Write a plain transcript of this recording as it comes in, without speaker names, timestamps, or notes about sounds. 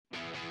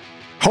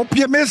Hope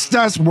you missed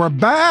us. We're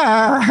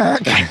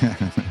back.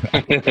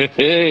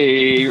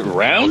 Hey,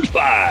 round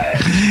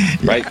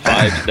 5. Right,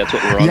 5. That's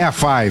what we're on. Yeah,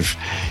 5.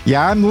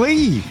 Yeah, I'm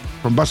Lee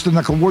from Busted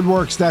Knuckle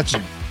Woodworks. That's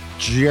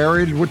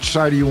Jared. Which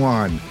side are you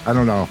on? I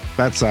don't know.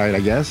 That side, I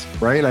guess.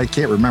 Right? I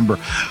can't remember.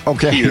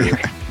 Okay.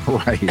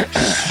 Right.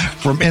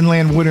 From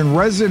Inland Wood and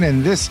Resin,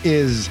 and this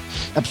is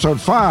episode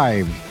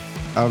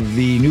 5 of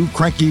the new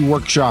Cranky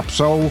Workshop.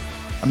 So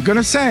I'm going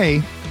to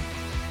say,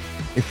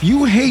 if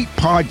you hate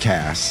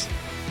podcasts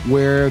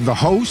where the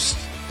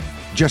hosts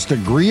just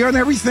agree on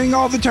everything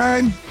all the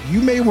time, you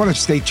may want to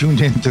stay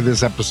tuned into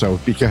this episode,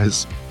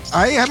 because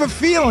I have a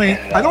feeling,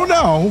 I don't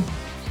know,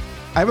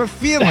 I have a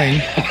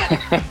feeling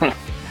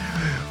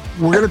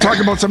we're going to talk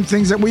about some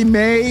things that we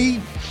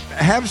may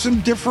have some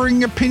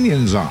differing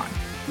opinions on.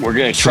 We're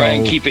going to try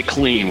and keep it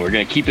clean. We're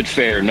going to keep it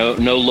fair. No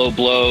low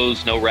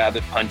blows, no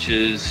rabbit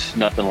punches,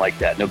 nothing like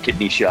that. No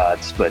kidney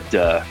shots. But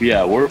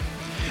yeah, we're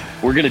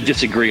going to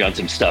disagree on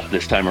some stuff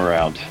this time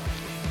around.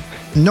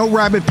 No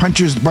rabbit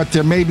punches, but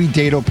there may be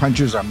dado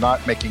punches. I'm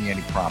not making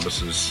any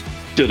promises.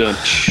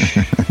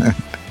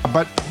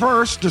 But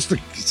first, just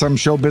some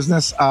show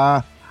business.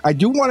 I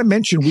do want to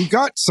mention we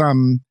got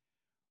some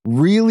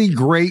really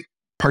great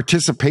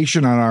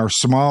participation on our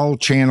small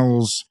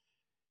channels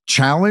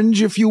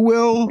challenge, if you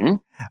will.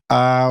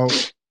 Mm-hmm.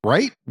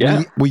 Right?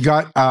 Yeah. We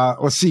got,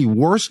 let's see,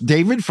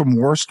 David from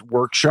Worst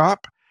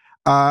Workshop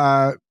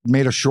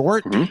made a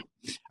short. Mm-hmm.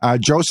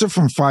 Joseph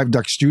from Five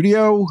Duck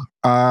Studio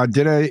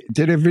did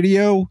a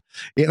video,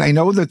 and I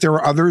know that there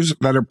are others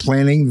that are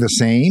planning the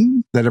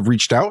same that have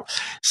reached out.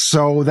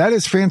 So that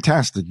is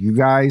fantastic. You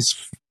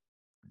guys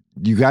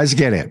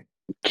get it.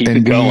 Keep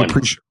it going.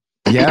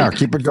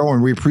 Keep it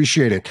going. We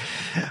appreciate it.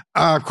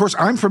 Of course,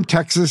 I'm from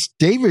Texas.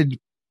 David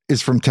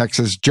is from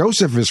Texas.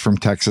 Joseph is from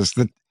Texas.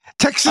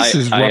 Texas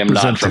is represented. I am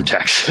not from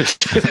Texas.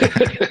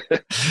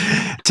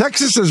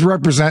 Texas is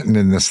representing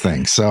in this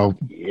thing. So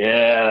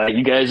yeah,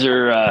 you guys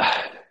are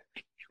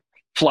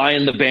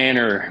flying the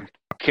banner,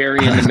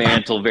 carrying the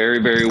mantle very,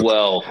 very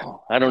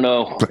well. I don't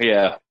know.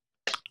 Yeah.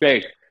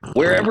 Hey,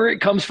 wherever it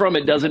comes from,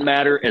 it doesn't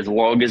matter, as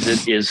long as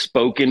it is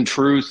spoken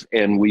truth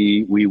and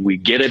we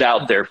get it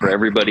out there for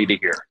everybody to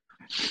hear.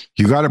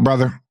 You got it,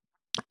 brother.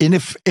 And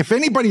if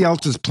anybody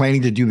else is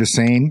planning to do the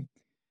same,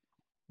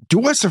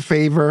 do us a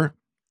favor.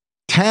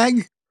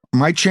 Tag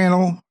my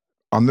channel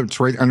it's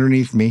right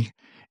underneath me,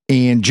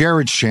 and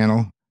Jared's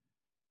channel,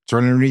 it's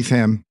right underneath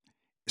him,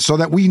 so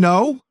that we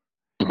know,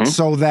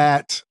 so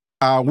that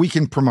we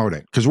can promote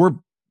it, because we're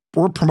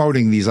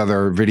promoting these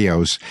other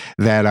videos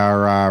that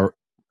are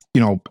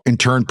in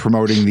turn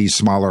promoting these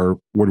smaller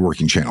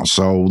woodworking channels.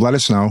 So let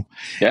us know,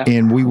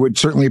 and we would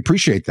certainly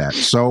appreciate that.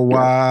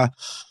 So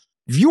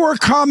viewer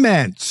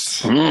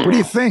comments. What do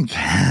you think?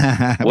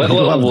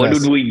 What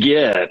did we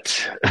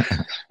get?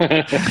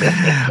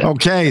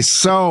 Okay,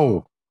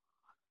 so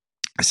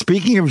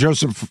speaking of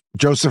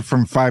Joseph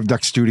from Five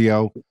Duck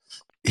Studio,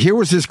 here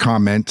was his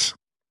comment.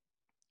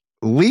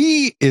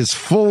 Lee is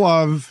full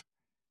of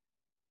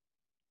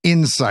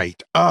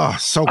insight. Oh,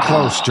 so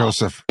close,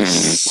 Joseph.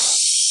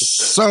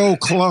 So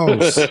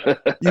close.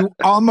 You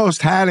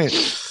almost had it.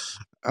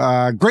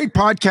 Great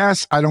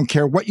podcast. I don't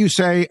care what you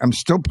say. I'm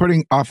still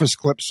putting office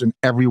clips in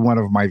every one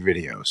of my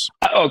videos.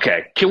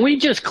 Okay. Can we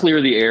just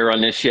clear the air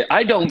on this shit?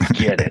 I don't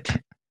get it.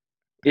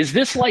 Is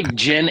this like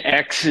Gen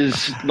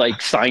X's like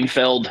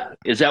Seinfeld?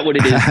 Is that what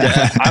it is?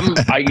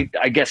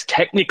 I guess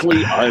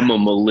technically I'm a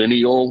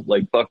millennial,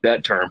 like fuck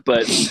that term,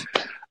 but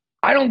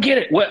I don't get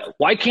it.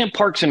 Why can't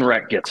Parks and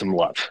Rec get some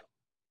love?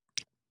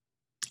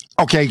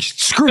 Okay.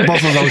 Screw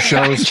both of those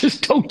shows. I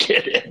just don't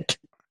get it.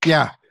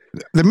 Yeah.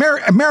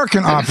 The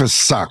American Office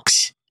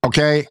sucks.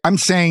 Okay, I'm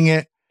saying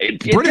it.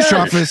 British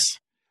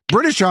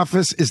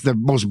Office is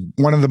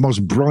one of the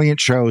most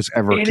brilliant shows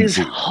ever. It is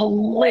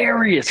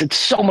hilarious. It's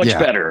so much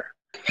better.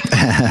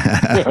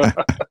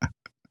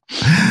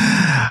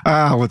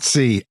 Let's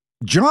see.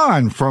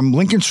 John from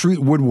Lincoln Street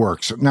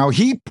Woodworks. Now,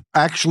 he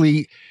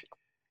actually,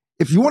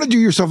 if you want to do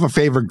yourself a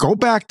favor, go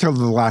back to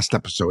the last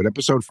episode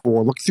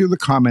 4. Look through the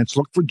comments.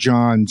 Look for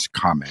John's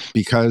comment,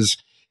 because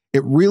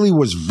it really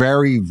was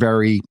very,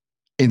 very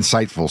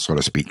insightful, so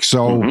to speak.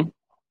 So,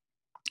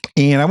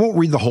 and I won't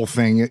read the whole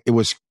thing. It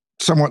was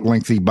somewhat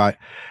lengthy, but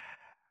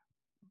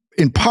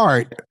in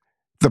part,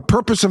 the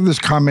purpose of this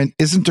comment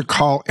isn't to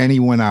call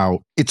anyone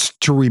out. It's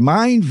to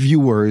remind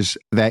viewers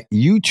that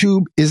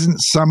YouTube isn't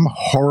some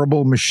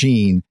horrible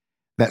machine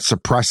that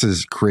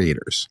suppresses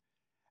creators.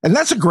 And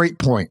that's a great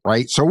point,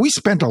 right? So we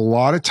spent a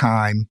lot of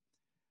time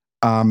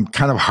kind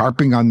of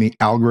harping on the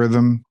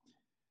algorithm.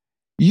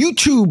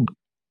 YouTube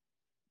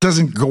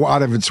doesn't go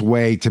out of its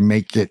way to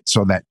make it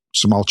so that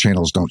small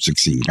channels don't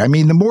succeed. I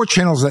mean, the more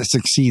channels that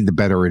succeed, the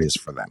better it is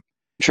for them.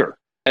 Sure.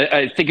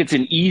 I think it's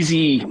an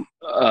easy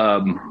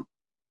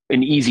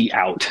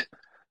out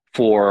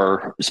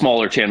for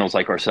smaller channels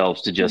like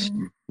ourselves to just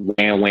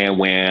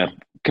wham,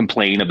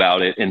 complain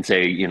about it and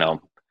say,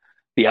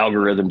 the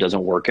algorithm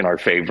doesn't work in our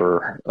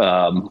favor.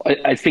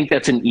 I think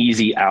that's an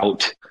easy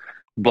out,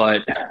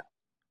 but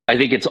I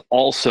think it's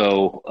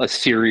also a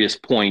serious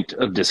point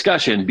of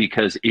discussion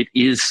because it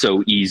is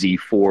so easy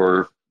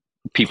for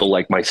people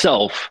like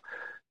myself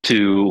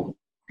to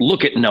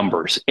look at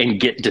numbers and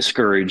get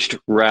discouraged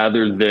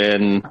rather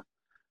than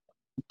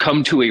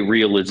come to a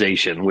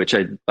realization, which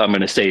I'm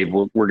going to say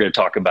we're going to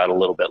talk about a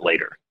little bit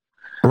later.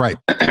 Right.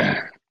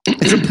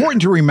 It's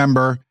important to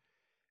remember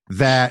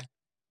that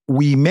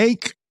we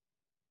make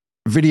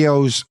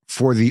videos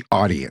for the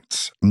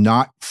audience,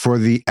 not for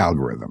the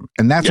algorithm.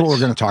 And that's what we're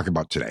going to talk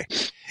about today,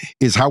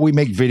 is how we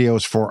make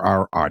videos for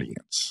our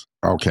audience.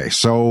 Okay,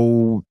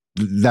 so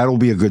that'll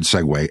be a good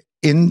segue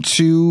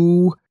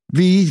into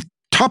the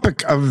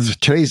topic of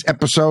today's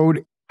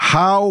episode,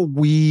 how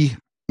we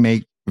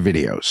make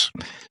videos.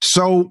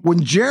 So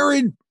when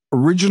Jared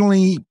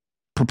originally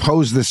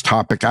proposed this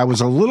topic, I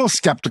was a little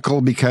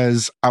skeptical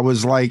because I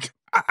was like,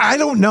 I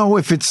don't know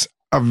if it's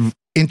of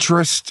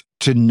interest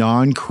to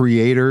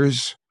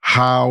non-creators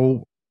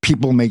how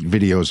people make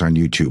videos on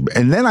YouTube.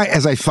 And then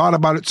as I thought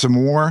about it some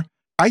more,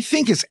 I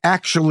think it's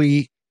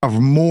actually of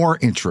more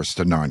interest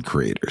to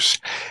non-creators.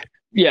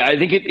 Yeah, I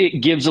think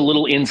it gives a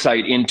little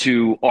insight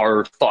into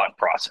our thought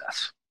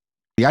process.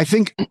 I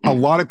think a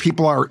lot of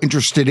people are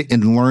interested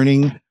in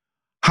learning,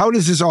 how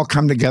does this all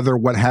come together?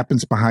 What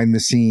happens behind the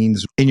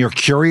scenes? And you're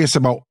curious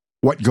about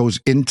what goes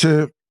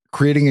into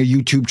creating a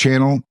YouTube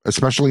channel,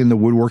 especially in the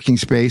woodworking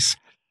space.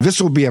 This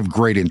will be of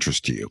great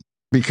interest to you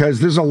because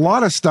there's a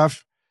lot of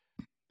stuff.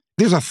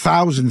 There's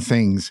 1,000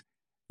 things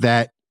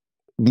that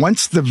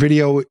once the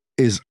video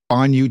is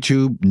on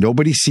YouTube,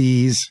 nobody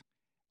sees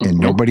and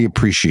nobody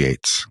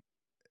appreciates.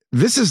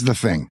 This is the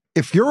thing.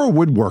 If you're a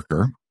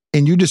woodworker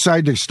and you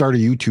decide to start a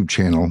YouTube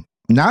channel,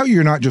 now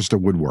you're not just a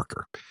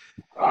woodworker.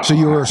 So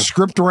you're a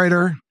script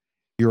writer,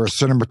 you're a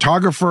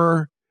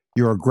cinematographer,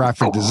 you're a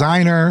graphic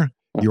designer,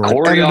 you're an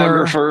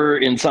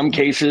choreographer in some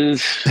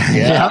cases.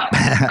 Yeah.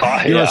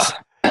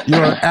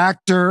 You're an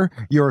actor,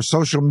 you're a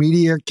social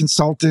media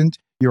consultant,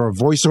 you're a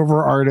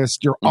voiceover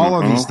artist, you're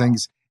all of these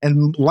things.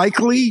 And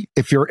likely,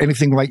 if you're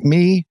anything like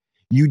me,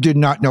 you did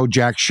not know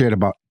jack shit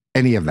about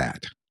any of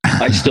that.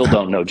 I still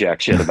don't know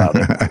jack shit about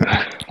it.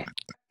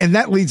 And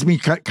that leads me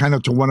kind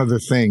of to one other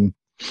thing.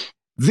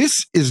 This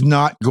is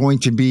not going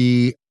to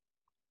be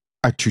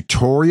a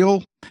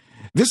tutorial.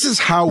 This is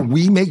how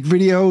we make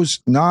videos,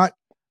 not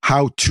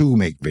how to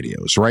make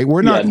videos, right?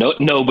 We're not. Yeah,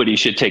 nobody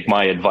should take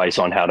my advice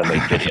on how to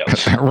make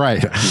videos.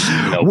 Right.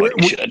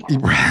 Nobody should.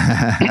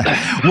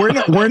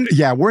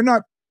 We're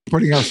not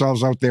putting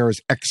ourselves out there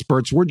as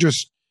experts. We're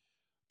just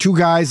two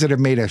guys that have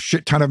made a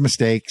shit ton of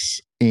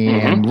mistakes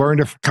and learned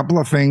a couple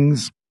of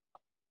things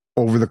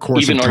over the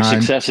course of time. Even our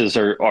successes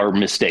are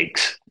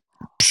mistakes.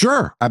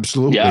 Sure,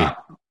 absolutely. Yeah.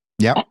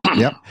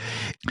 Yep.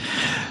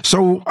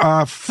 So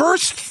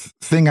first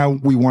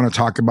thing we want to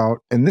talk about,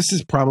 and this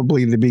is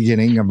probably the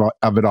beginning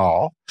of it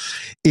all,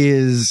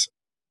 is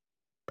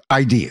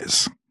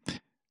ideas.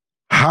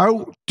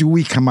 How do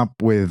we come up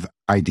with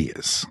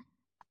ideas?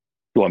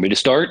 You want me to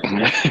start?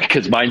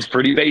 Because mine's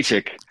pretty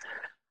basic.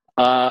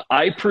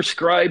 I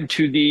prescribe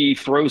to the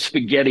throw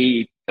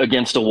spaghetti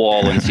against a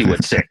wall and see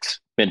what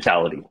sticks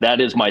mentality. That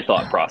is my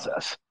thought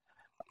process.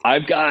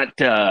 I've got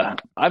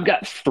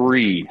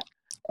 3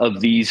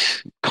 of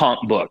these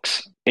comp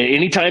books. And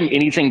anytime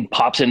anything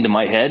pops into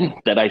my head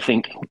that I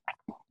think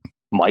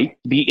might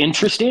be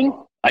interesting,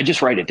 I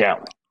just write it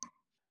down.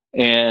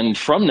 And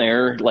from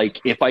there,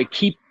 like if I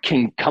keep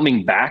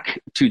coming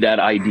back to that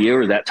idea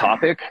or that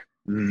topic,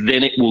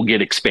 then it will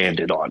get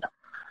expanded on.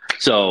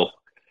 So,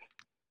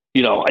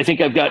 I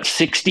think I've got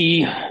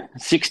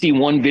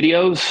 61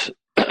 videos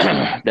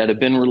that have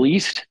been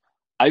released.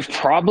 I've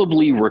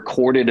probably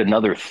recorded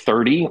another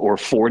 30 or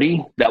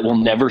 40 that will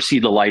never see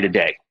the light of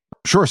day.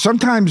 Sure.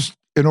 Sometimes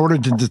in order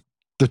to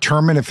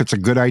determine if it's a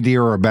good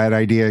idea or a bad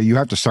idea, you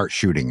have to start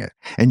shooting it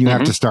and you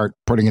have to start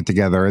putting it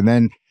together. And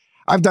then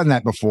I've done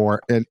that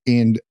before.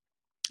 And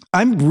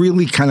I'm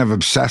really kind of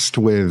obsessed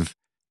with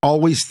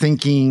always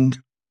thinking,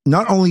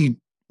 not only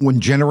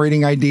when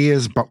generating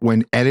ideas, but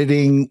when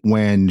editing,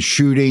 when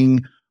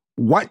shooting,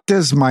 what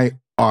does my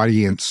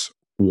audience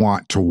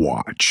want to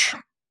watch?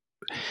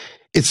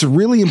 It's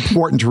really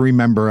important to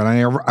remember, and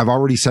I've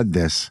already said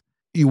this,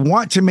 you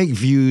want to make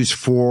views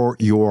for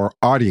your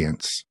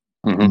audience,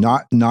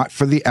 not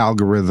for the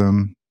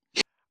algorithm.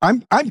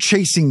 I'm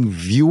chasing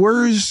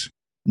viewers,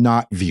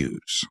 not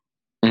views.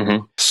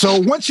 So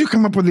once you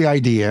come up with the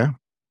idea,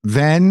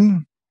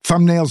 then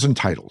thumbnails and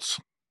titles.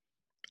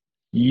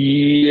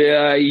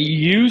 Yeah, I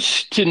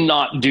used to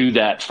not do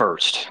that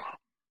first.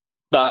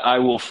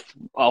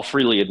 I'll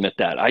freely admit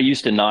that. I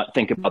used to not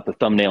think about the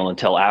thumbnail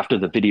until after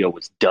the video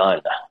was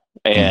done.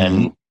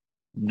 And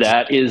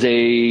that is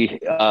a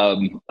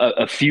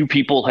few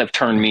people have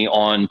turned me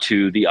on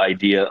to the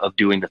idea of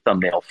doing the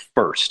thumbnail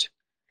first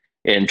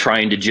and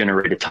trying to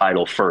generate a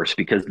title first,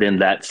 because then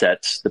that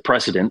sets the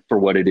precedent for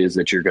what it is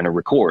that you're going to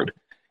record.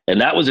 And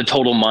that was a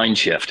total mind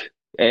shift.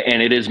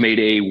 And it has made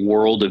a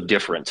world of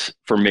difference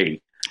for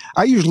me.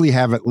 I usually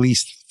have at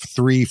least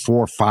 3,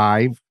 4,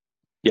 5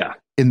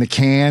 in the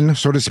can,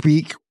 so to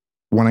speak,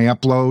 when I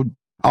upload.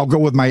 I'll go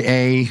with my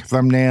A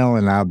thumbnail,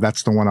 and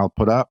that's the one I'll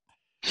put up.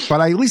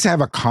 But I at least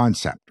have a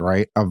concept,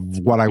 right, of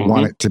what I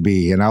want it to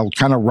be, and I'll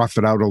kind of rough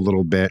it out a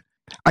little bit.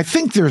 I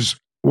think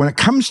when it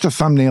comes to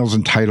thumbnails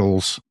and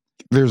titles,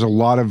 there's a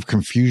lot of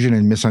confusion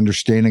and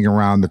misunderstanding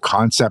around the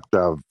concept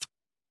of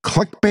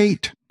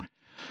clickbait.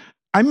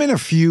 I'm in a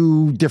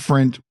few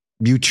different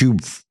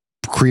YouTube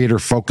creator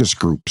focus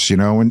groups,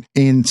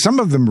 and some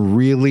of them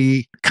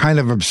really kind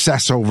of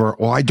obsess over,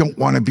 well, I don't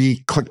want to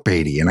be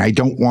clickbaity and I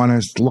don't want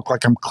to look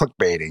like I'm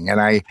clickbaiting.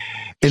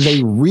 And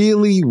they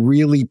really,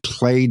 really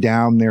play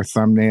down their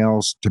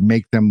thumbnails to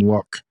make them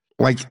look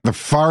like the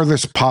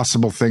farthest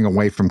possible thing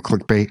away from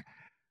clickbait.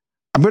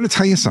 I'm going to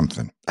tell you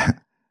something.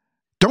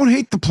 Don't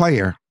hate the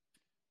player.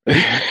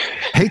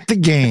 Hate the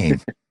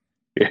game.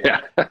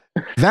 Yeah.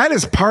 That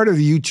is part of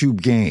the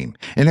YouTube game.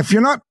 And if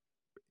you're not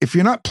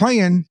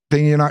playing,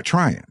 then you're not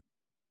trying.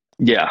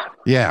 Yeah.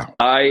 Yeah.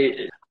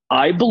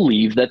 I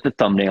believe that the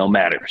thumbnail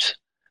matters.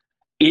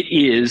 It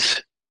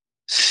is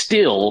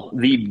still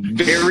the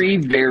very,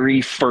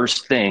 very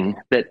first thing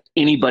that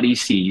anybody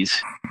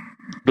sees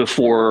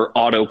before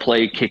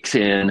autoplay kicks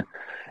in.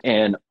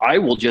 And I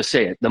will just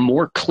say it, the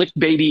more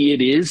clickbaity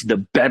it is, the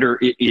better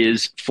it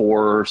is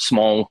for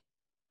small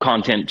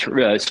content,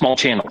 small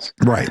channels.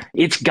 Right.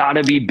 It's got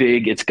to be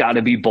big. It's got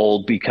to be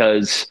bold,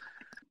 because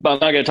I'm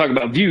not going to talk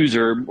about views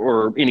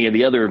or any of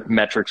the other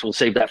metrics. We'll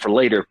save that for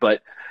later,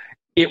 but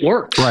it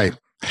works. Right.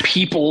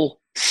 People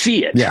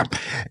see it. Yeah.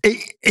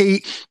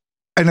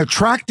 An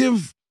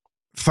attractive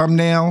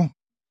thumbnail,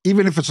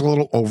 even if it's a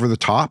little over the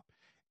top,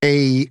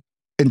 a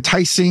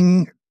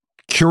enticing,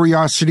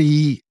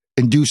 curiosity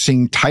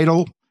inducing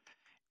title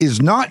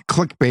is not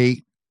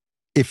clickbait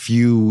if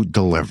you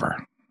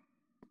deliver.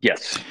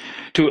 Yes.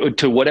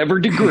 To whatever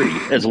degree,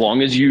 as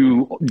long as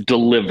you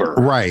deliver.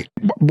 Right.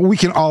 But we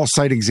can all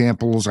cite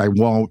examples. I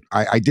won't.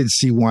 I did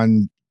see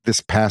one this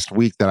past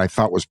week that I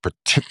thought was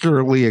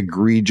particularly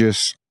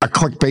egregious, a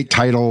clickbait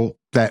title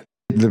that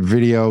the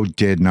video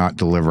did not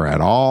deliver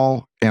at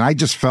all. And I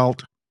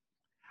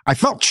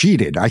felt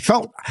cheated. I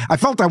felt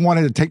I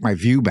wanted to take my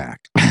view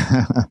back.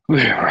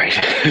 Right.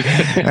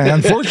 And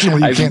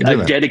unfortunately, you can't do I've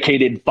that.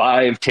 dedicated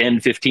 5, 10,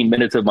 15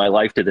 minutes of my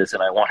life to this,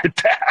 and I want it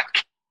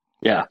back.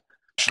 Yeah.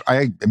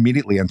 I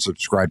immediately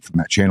unsubscribed from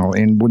that channel.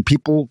 And when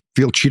people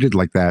feel cheated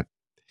like that,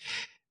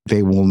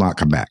 they will not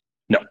come back.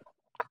 No.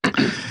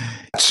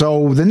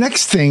 So the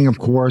next thing, of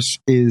course,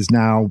 is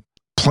now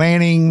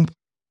planning,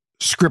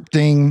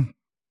 scripting.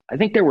 I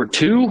think there were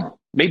 2,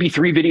 maybe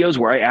 3 videos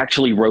where I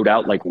actually wrote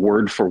out like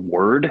word for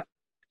word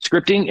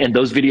scripting, and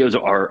those videos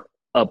are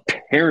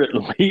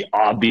apparently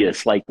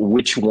obvious, like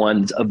which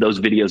ones of those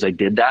videos I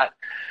did that.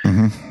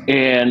 Mm-hmm.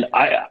 And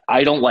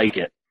I don't like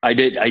it.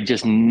 I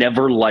just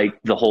never liked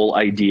the whole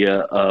idea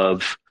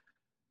of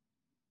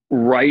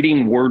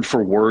writing word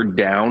for word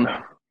down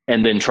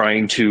and then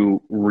trying to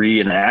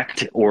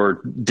reenact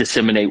or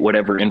disseminate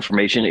whatever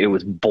information. It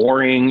was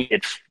boring.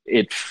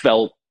 It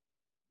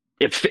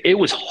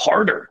was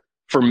harder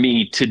for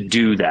me to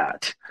do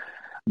that.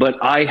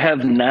 But I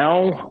have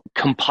now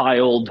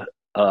compiled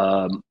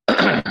a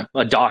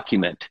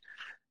document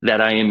that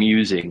I am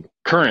using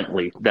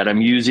currently, that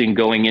I'm using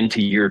going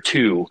into year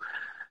 2,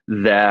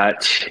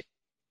 that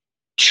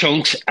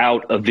chunks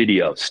out a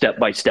video step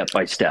by step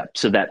by step,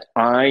 so that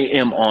I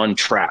am on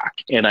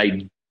track. And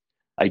I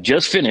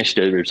just finished,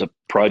 there's a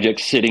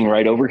project sitting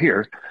right over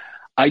here.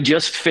 I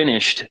just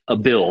finished a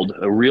build,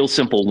 a real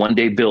simple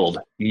 1-day build,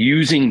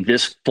 using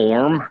this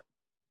form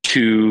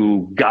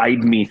to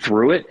guide me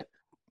through it.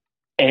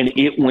 And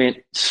it went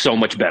so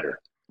much better.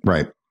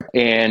 Right.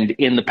 And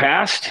in the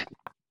past,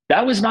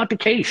 that was not the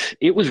case.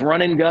 It was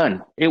run and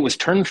gun. It was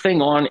turn the thing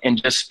on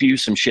and just spew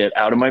some shit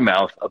out of my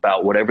mouth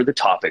about whatever the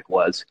topic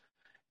was.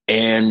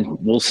 And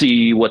we'll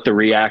see what the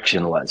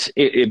reaction was.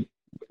 It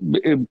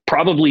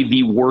probably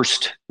the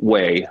worst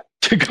way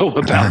to go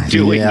about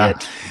doing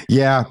it.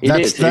 Yeah,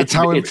 that's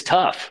how it's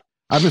tough.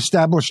 I've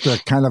established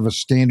a kind of a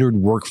standard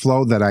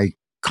workflow that I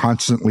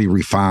constantly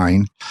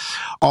refine,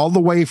 all the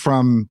way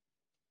from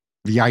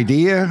the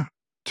idea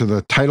to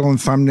the title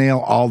and thumbnail,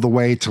 all the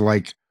way to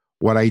like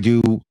what I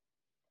do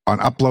on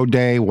upload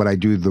day, what I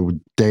do the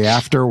day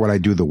after, what I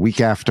do the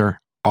week after,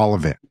 all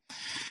of it.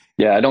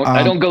 Yeah, I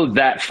don't go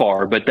that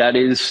far, but that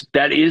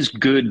is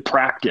good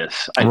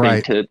practice, I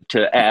think,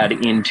 to add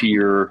into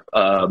your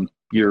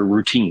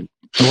routine.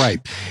 Right.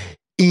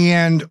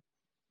 And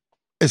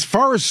as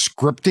far as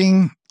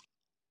scripting,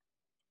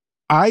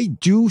 I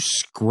do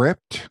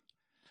script,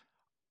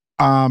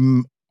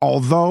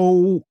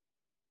 although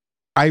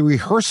I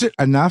rehearse it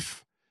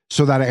enough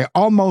so that I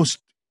almost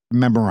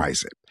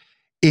memorize it.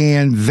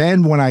 And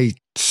then when I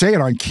say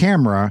it on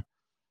camera,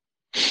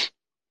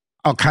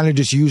 I'll kind of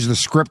just use the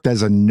script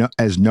as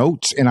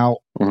notes, and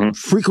I'll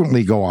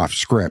frequently go off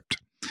script.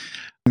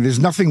 And there's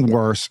nothing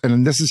worse,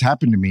 and this has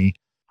happened to me.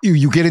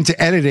 You get into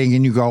editing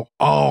and you go,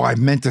 oh, I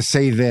meant to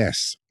say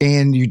this,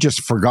 and you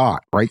just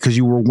forgot, right? Because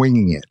you were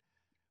winging it.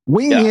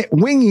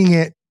 Winging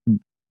it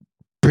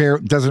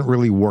doesn't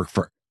really work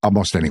for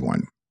almost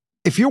anyone.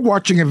 If you're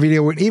watching a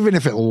video, and even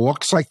if it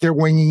looks like they're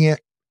winging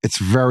it, It's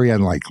very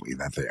unlikely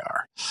that they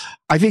are.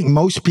 I think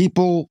most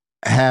people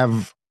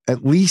have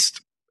at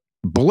least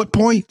bullet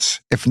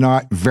points, if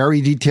not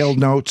very detailed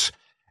notes.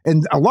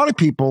 And a lot of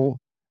people,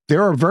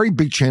 there are very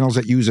big channels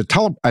that use an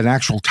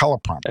actual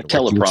teleprompter. A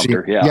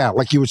teleprompter, yeah. Yeah,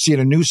 like you would see in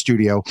a news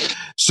studio.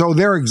 So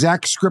their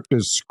exact script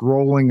is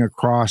scrolling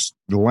across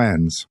the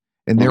lens,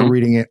 and they're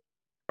reading it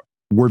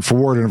word for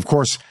word. And of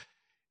course,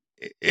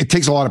 it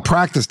takes a lot of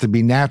practice to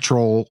be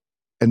natural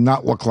and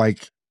not look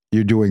like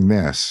you're doing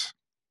this,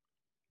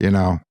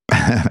 Yeah.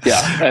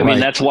 I mean,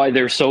 that's why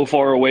they're so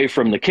far away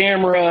from the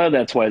camera.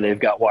 That's why they've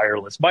got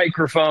wireless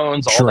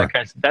microphones, all that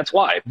kind of stuff. That's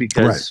why,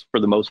 because for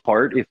the most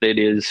part, if it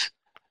is,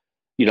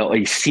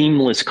 a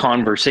seamless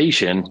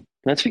conversation,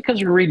 that's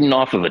because you're reading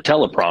off of a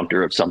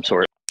teleprompter of some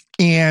sort.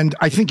 And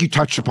I think you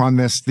touched upon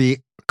this, the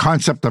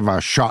concept of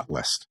a shot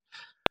list.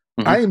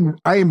 I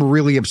am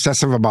really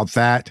obsessive about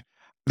that.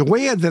 The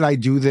way that I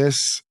do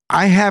this,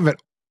 I have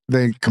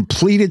the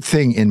completed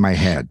thing in my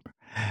head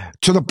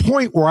to the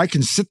point where I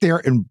can sit there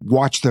and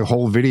watch the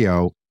whole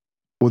video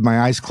with my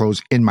eyes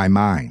closed in my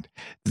mind,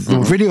 the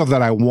video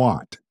that I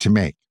want to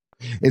make.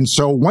 And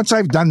so once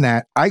I've done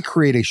that, I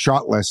create a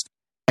shot list,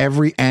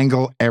 every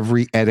angle,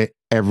 every edit,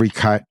 every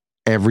cut,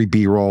 every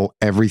B-roll,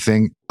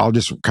 everything. I'll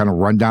just kind of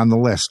run down the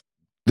list.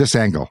 This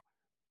angle,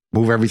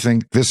 move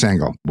everything, this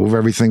angle, move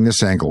everything,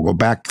 this angle, go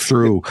back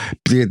through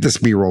this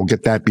B-roll,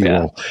 get that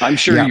B-roll. Yeah. I'm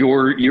sure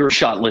your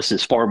shot list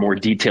is far more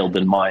detailed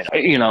than mine.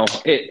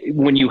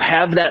 When you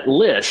have that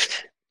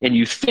list and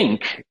you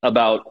think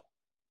about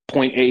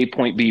point A,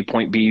 point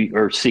B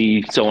or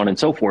C, so on and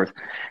so forth,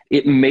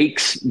 it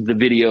makes the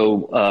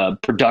video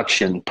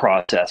production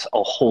process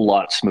a whole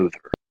lot smoother.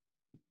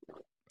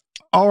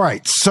 All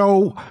right.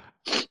 So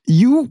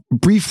you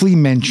briefly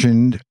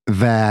mentioned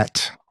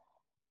that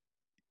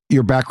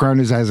your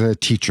background is as a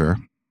teacher.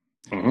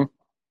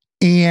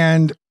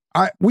 And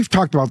we've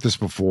talked about this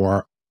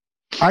before.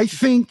 I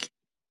think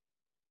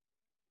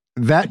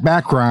that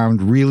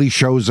background really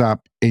shows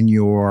up in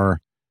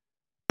your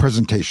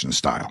presentation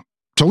style.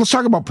 So let's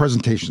talk about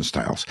presentation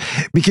styles,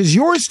 because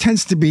yours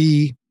tends to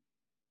be,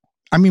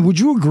 would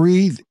you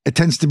agree it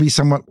tends to be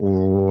somewhat,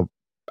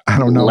 I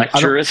don't know.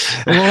 Lecturous?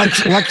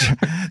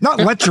 Not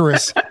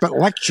lecturous, but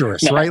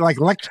lecturous, right?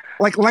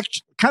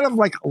 Kind of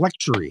like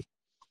lectury.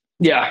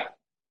 Yeah.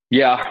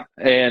 Yeah.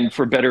 And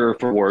for better or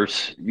for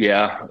worse.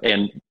 Yeah.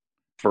 And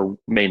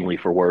mainly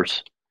for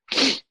worse.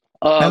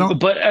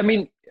 But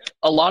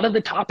a lot of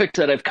the topics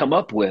that I've come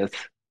up with,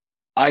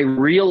 I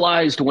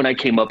realized when I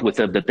came up with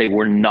them that they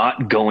were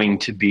not going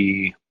to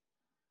be,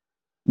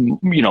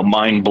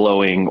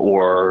 mind-blowing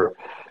or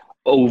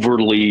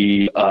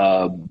overly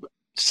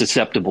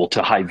susceptible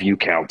to high view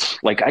counts.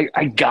 Like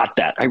I got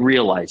that. I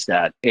realized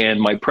that. And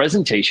my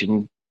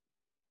presentation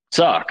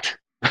sucked.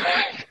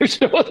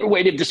 There's no other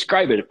way to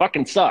describe it. It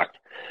fucking sucked.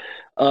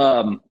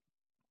 I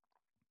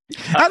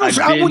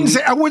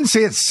wouldn't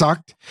say it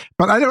sucked,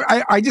 but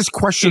I just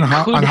question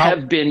how it could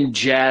have been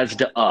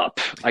jazzed up,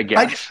 I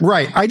guess.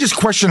 I just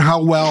question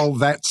how well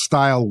that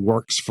style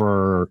works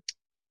for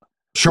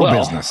show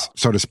business,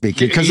 so to speak,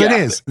 because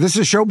this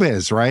is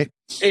showbiz, right?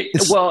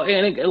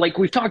 Like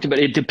we've talked about,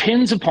 it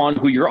depends upon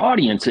who your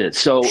audience is.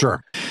 So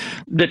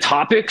the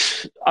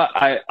topics,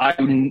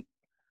 I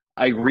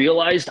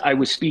realized I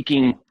was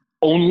speaking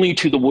only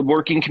to the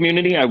woodworking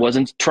community. I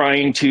wasn't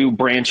trying to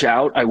branch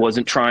out. I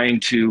wasn't trying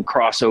to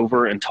cross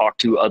over and talk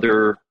to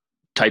other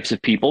types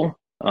of people.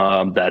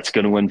 That's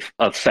going to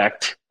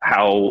affect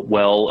how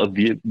well a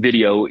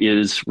video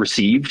is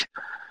received.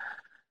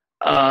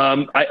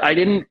 I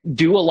didn't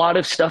do a lot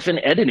of stuff in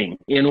editing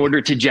in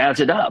order to jazz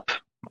it up.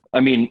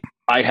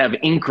 I have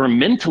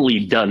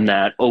incrementally done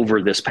that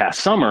over this past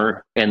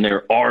summer, and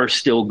there are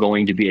still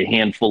going to be a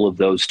handful of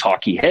those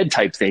talky head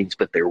type things,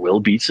 but there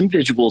will be some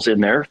visuals in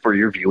there for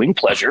your viewing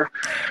pleasure.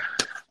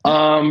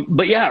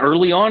 But yeah,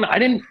 early on, I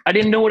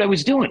didn't know what I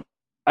was doing.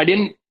 I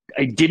didn't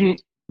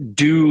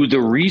do the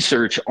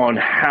research on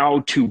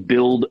how to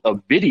build a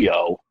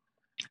video.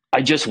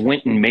 I just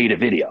went and made a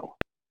video.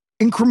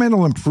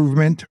 Incremental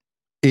improvement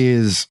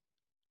is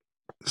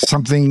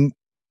something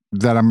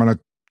that I'm going to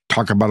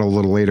talk about a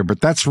little later,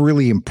 but that's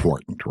really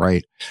important,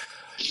 right?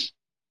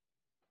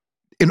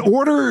 In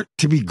order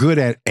to be good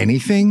at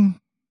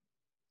anything,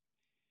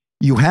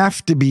 you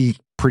have to be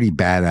pretty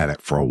bad at it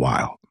for a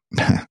while.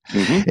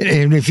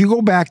 And if you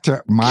go back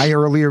to my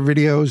earlier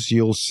videos,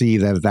 you'll see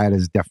that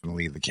is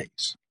definitely the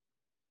case.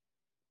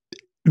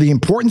 The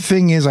important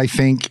thing is, I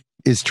think,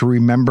 is to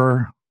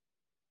remember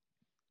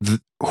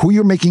who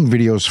you're making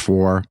videos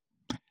for,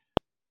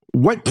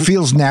 what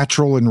feels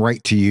natural and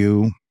right to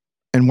you,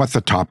 and what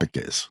the topic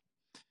is.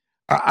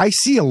 I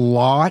see a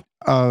lot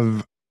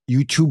of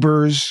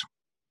YouTubers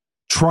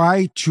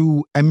try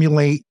to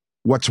emulate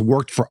what's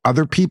worked for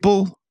other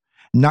people,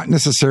 not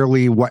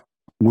necessarily what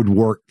would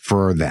work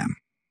for them.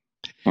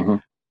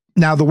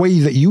 Now, the way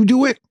that you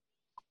do it,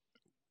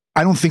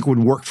 I don't think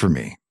would work for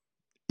me.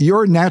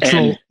 You're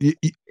natural,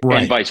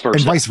 and vice versa.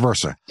 And vice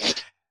versa.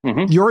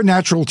 You're a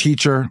natural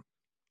teacher.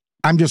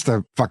 I'm just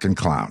a fucking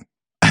clown.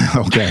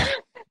 Okay.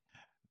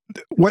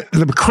 what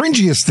the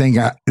cringiest thing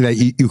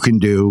that you can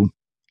do,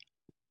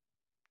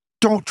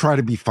 don't try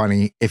to be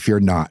funny if you're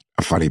not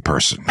a funny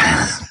person.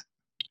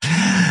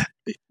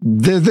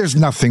 There's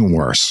nothing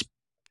worse.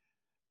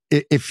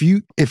 If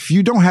you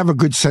don't have a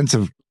good sense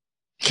of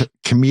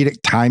comedic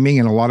timing,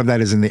 and a lot of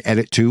that is in the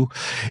edit too,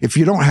 if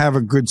you don't have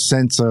a good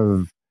sense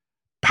of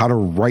how to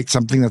write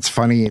something that's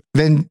funny,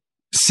 then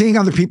seeing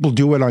other people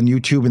do it on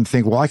YouTube and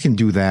think, well, I can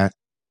do that,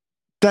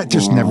 that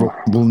just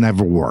will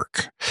never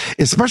work.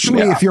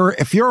 Especially if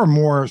you're a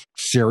more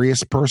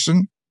serious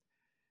person,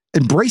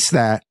 embrace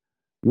that,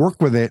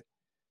 work with it,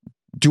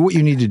 do what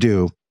you need to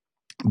do.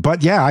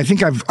 But yeah, I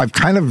think I've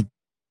kind of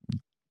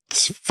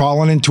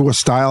fallen into a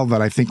style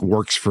that I think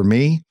works for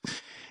me.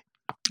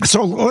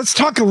 So let's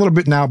talk a little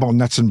bit now about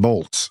nuts and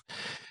bolts.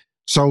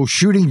 So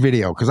shooting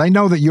video, because I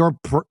know that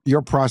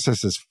your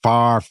process is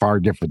far, far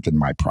different than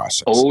my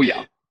process. Oh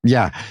yeah.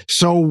 Yeah.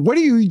 So what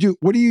do you do?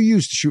 What do you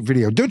use to shoot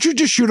video? Don't you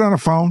just shoot on a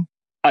phone?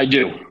 I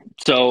do.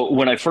 So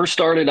when I first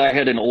started, I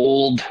had an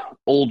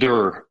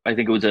older, I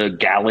think it was a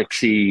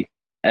Galaxy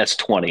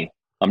S20.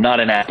 I'm not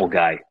an Apple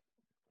guy.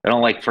 I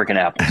don't like freaking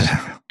apples.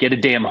 Get a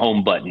damn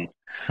home button.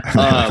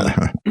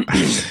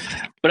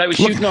 But I was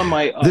shooting on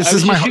my. This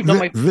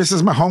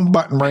is my home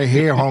button right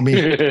here,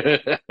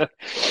 homie.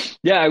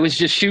 Yeah, I was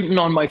just shooting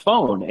on my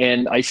phone,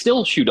 and I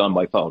still shoot on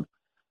my phone.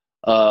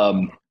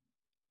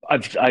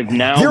 I've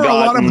now there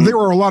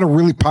are a lot of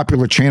really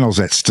popular channels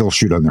that still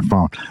shoot on their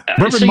phone.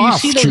 Bourbon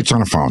Moth shoots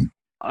on a phone.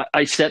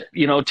 I set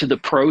to the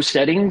pro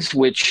settings,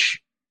 which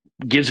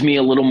gives me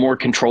a little more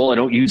control. I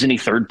don't use any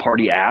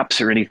third-party apps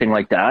or anything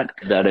like that.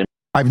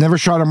 I've never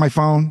shot on my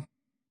phone.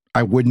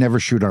 I would never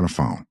shoot on a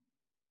phone.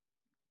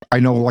 I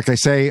know, like I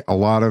say, a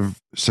lot of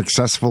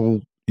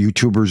successful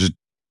YouTubers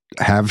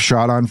have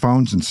shot on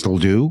phones and still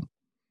do.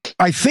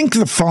 I think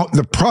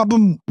the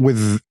problem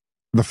with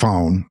the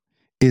phone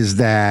is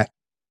that,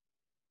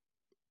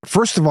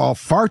 first of all,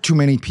 far too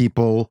many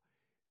people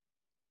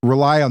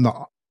rely on the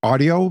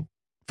audio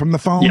from the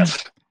phone.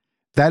 Yes.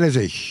 That is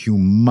a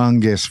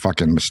humongous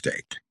fucking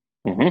mistake.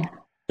 Mm-hmm.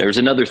 There's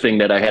another thing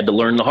that I had to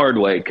learn the hard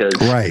way, because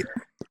right.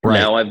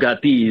 Now I've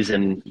got these,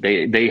 and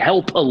they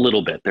help a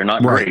little bit. They're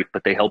not great,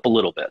 but they help a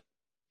little bit.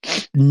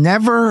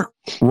 Never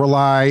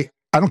rely,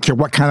 I don't care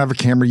what kind of a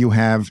camera you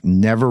have,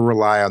 never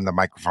rely on the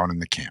microphone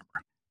and the camera.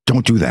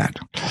 Don't do that.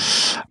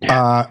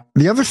 Yeah.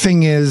 The other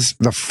thing is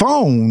the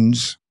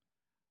phones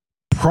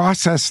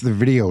process the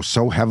video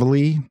so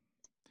heavily.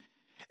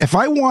 If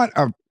I want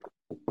a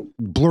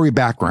blurry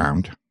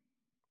background,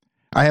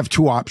 I have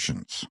two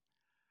options.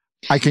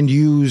 I can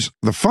use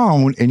the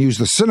phone and use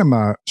the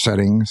cinema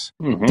settings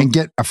and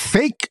get a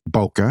fake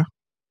bokeh,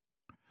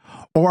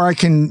 or I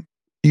can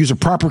use a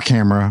proper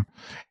camera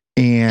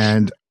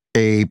and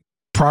a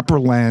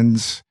proper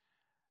lens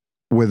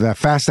with a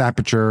fast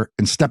aperture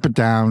and step it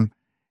down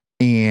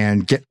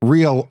and get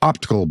real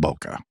optical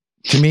bokeh.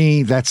 To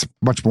me, that's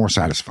much more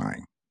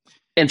satisfying.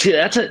 And see,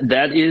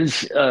 that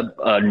is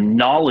a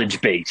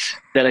knowledge base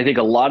that I think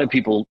a lot of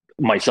people,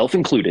 myself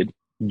included,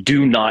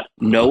 do not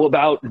know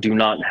about, do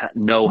not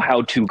know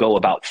how to go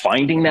about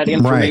finding that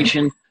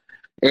information.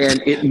 Right. And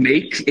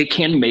it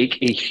can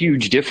make a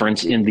huge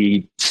difference in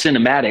the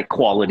cinematic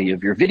quality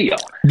of your video.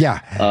 Yeah.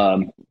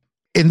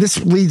 And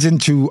this leads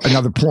into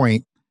another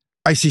point.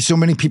 I see so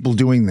many people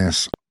doing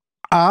this.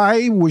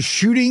 I was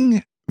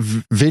shooting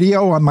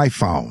video on my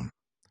phone.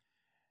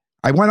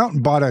 I went out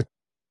and bought a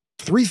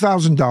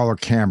 $3,000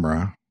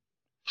 camera.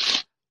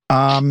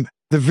 The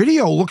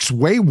video looks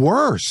way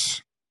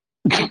worse.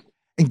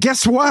 And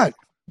guess what?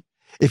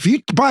 If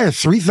you buy a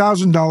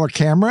 $3,000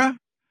 camera,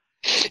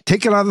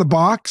 take it out of the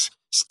box,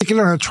 stick it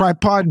on a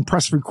tripod and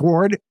press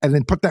record, and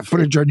then put that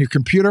footage on your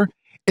computer,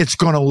 it's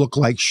going to look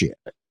like shit.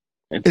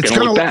 It's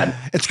going to look bad.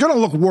 It's going to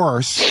look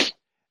worse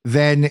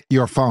than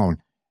your phone.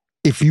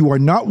 If you are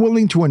not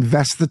willing to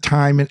invest the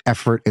time and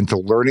effort into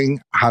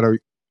learning how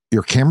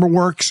your camera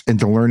works,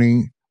 into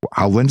learning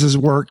how lenses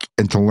work,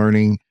 into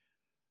learning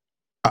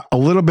a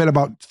little bit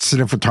about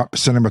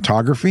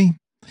cinematography,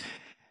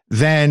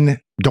 then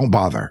don't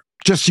bother.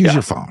 Just use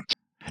your phone.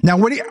 Now,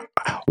 what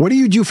do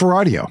you do for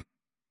audio?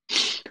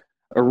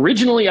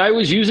 Originally, I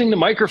was using the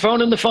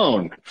microphone and the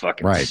phone.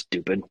 Fucking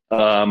stupid.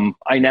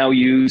 I now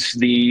use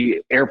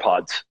the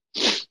AirPods.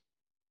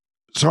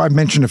 So I've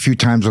mentioned a few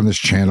times on this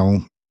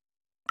channel,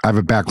 I have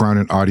a background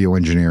in audio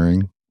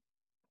engineering.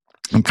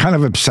 I'm kind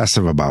of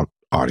obsessive about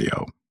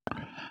audio.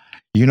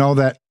 You know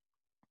that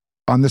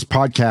on this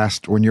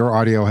podcast, when your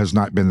audio has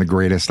not been the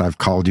greatest, I've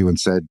called you and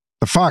said,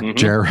 the fuck,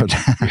 Jared?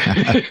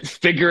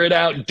 Figure it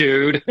out,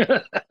 dude.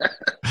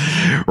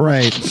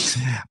 Right.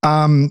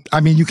 I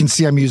mean, you can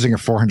see I'm using a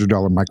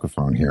 $400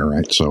 microphone here,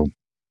 right? So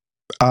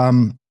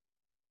I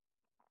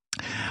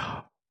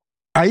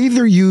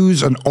either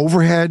use an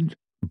overhead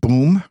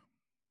boom.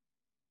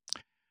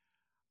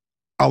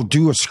 I'll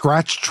do a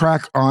scratch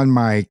track on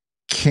my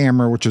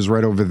camera, which is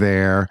right over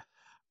there,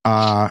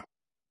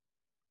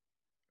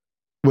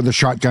 with a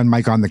shotgun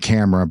mic on the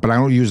camera, but I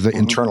don't use the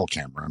internal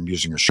camera. I'm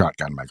using a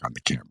shotgun mic on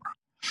the camera.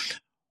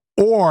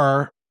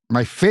 Or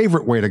my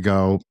favorite way to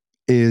go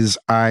is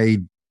I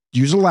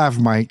use a lav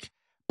mic,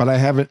 but I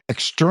have an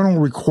external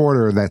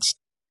recorder that's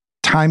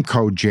time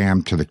code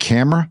jammed to the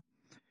camera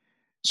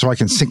so I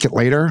can sync it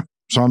later.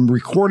 So I'm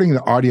recording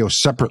the audio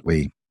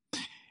separately,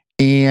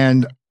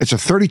 and it's a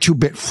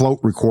 32-bit float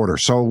recorder.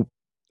 So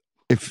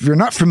if you're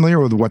not familiar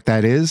with what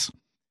that is,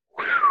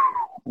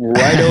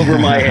 right over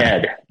my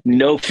head.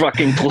 No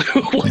fucking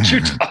clue what you're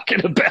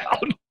talking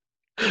about.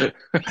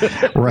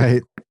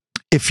 Right.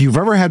 If you've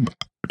ever had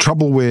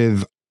trouble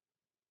with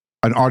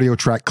an audio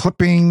track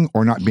clipping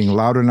or not being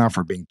loud enough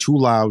or being too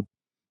loud,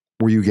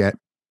 where you get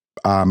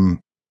what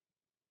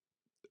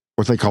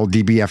they call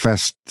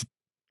DBFS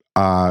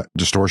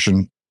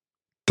distortion,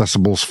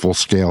 decibels full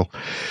scale,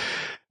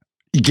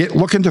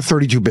 look into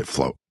 32-bit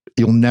float.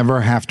 You'll never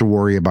have to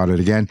worry about it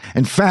again.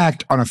 In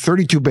fact, on a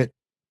 32-bit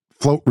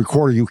float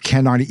recorder, you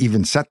cannot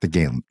even set the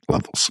gain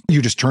levels.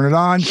 You just turn it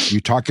on,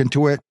 you talk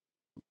into it,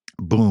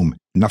 boom,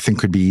 nothing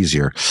could be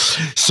easier.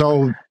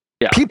 So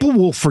people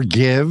will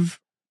forgive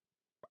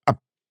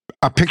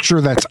a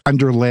picture that's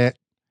underlit,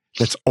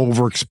 that's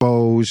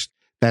overexposed,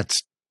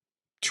 that's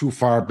too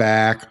far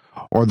back,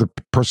 or the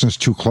person's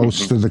too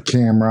close to the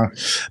camera,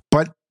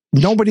 but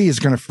nobody is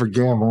going to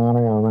forgive.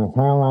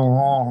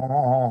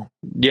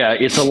 Yeah,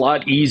 it's a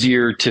lot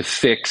easier to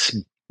fix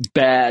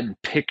bad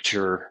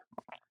picture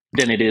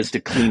than it is to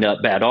clean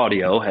up bad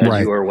audio, as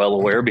you are well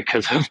aware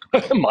because of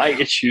my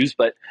issues.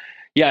 But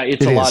yeah,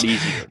 it's a lot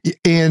easier.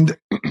 And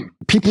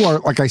people are,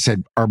 like I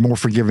said, are more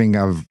forgiving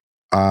of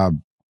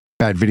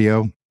bad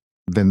video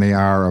than they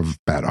are of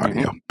bad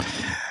audio.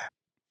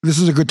 This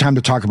is a good time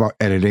to talk about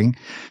editing.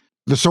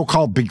 The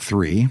so-called big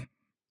three,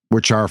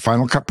 which are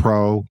Final Cut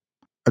Pro,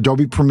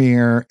 Adobe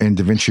Premiere, and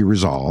DaVinci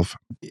Resolve.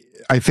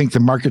 I think the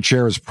market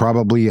share is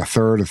probably a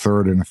third,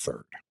 and a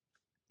third.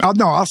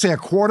 No, I'll say a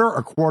quarter,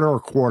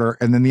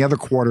 and then the other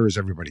quarter is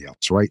everybody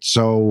else, right?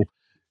 So,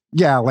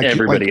 yeah, like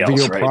everybody else,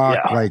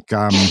 Videoproc, like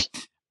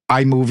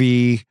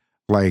iMovie,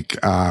 like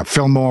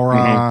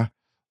Filmora,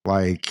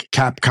 like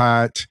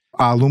CapCut.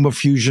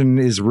 LumaFusion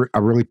is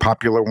a really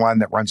popular one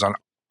that runs on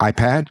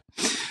iPad.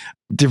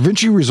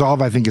 DaVinci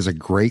Resolve, I think, is a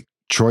great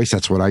choice.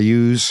 That's what I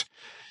use.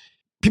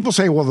 People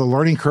say, well, the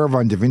learning curve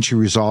on DaVinci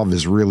Resolve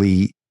is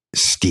really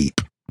steep.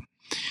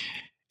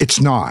 It's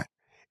not.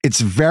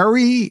 It's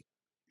very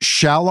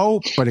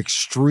shallow, but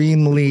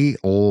extremely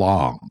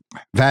long.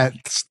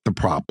 That's the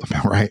problem,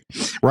 right?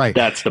 Right.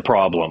 That's the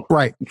problem.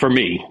 Right. For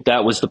me,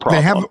 that was the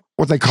problem. They have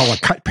what they call a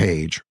cut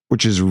page,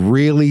 which is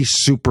really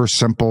super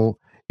simple.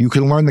 You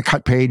can learn the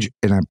cut page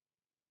in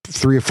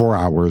 3 or 4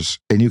 hours,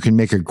 and you can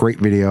make a great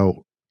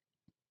video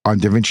on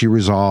DaVinci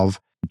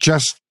Resolve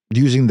just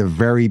using the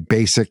very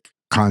basic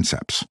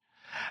concepts.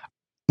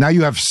 Now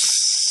you have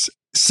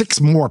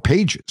 6 more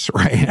pages,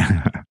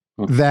 right?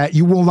 that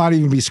you will not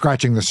even be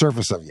scratching the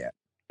surface of yet.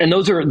 And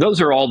those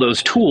are all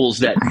those tools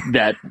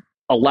that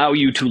allow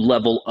you to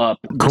level up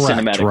the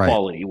cinematic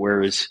quality.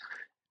 Whereas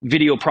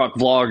Videoproc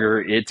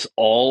Vlogger, it's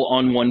all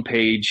on one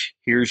page.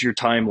 Here's your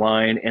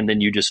timeline, and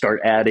then you just start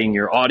adding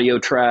your audio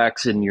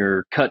tracks and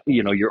your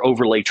your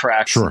overlay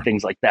tracks and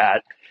things like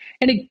that.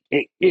 And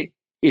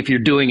if you're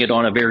doing it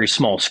on a very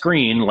small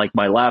screen, like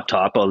my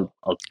laptop, a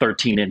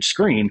 13-inch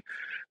screen,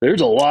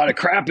 there's a lot of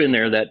crap in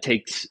there that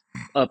takes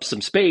up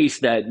some space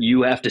that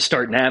you have to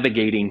start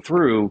navigating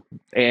through.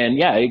 And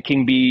yeah, it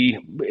can be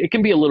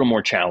a little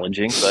more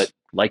challenging, but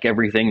like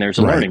everything, there's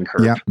a learning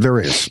curve. Yeah, there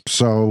is.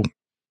 So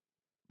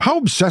how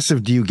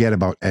obsessive do you get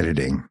about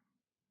editing?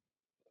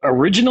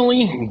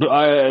 Originally,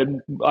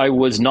 I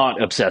was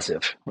not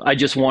obsessive. I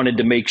just wanted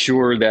to make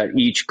sure that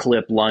each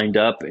clip lined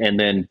up, and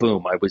then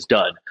boom, I was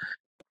done.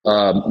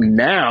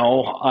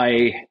 Now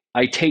I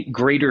take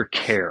greater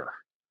care.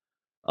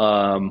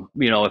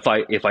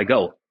 If I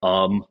go,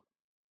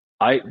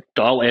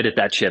 I'll edit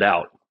that shit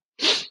out.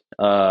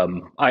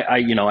 I'm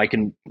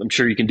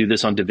sure you can do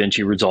this on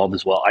DaVinci Resolve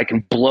as well. I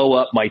can blow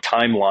up my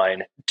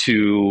timeline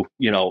to,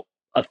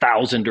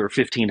 1,000 or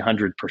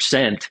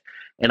 1,500%,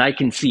 and I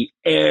can see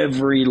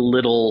every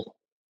little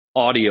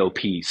audio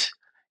piece,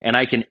 and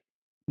I can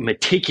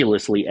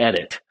meticulously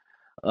edit.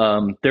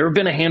 There have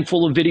been a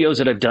handful of videos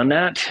that I've done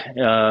that,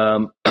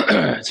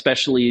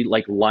 especially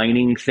like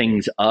lining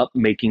things up,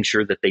 making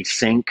sure that they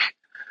sync.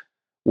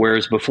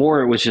 Whereas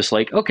before it was just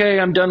like, okay,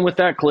 I'm done with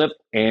that clip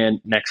and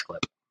next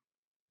clip,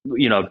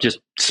 just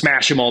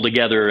smash them all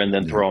together and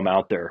then throw them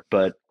out there.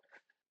 But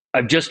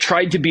I've just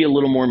tried to be a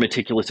little more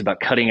meticulous about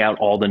cutting out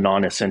all the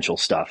non-essential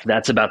stuff.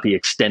 That's about the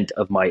extent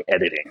of my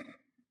editing.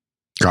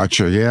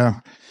 Gotcha. Yeah.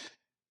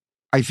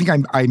 I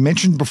think I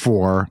mentioned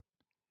before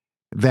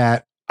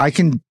that I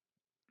can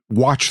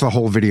watch the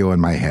whole video in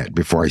my head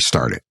before I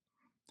start it.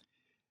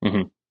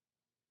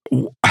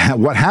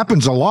 What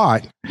happens a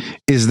lot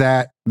is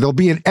that there'll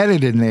be an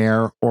edit in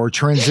there or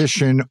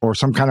transition or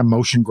some kind of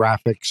motion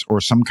graphics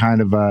or some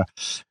kind of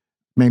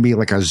maybe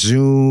like a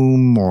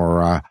zoom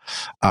or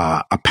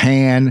a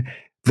pan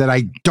that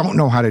I don't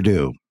know how to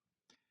do.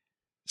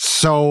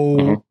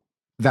 So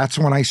that's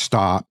when I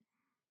stop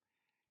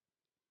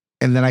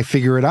and then I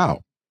figure it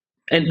out.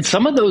 And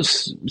some of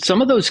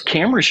those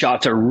camera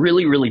shots are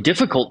really, really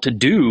difficult to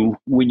do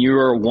when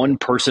you're a one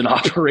person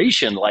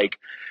operation. Like,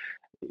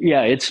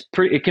 yeah,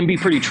 it can be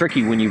pretty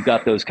tricky when you've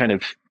got those kind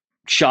of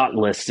shot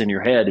lists in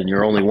your head and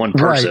you're only one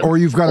person. Right. Or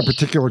you've got a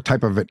particular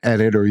type of an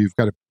edit, or you've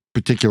got a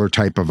particular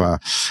type of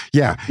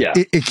yeah.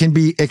 It can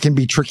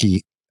be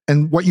tricky.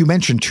 And what you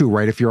mentioned too,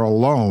 right? If you're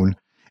alone,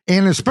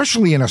 and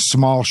especially in a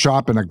small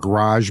shop, in a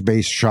garage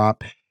based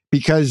shop,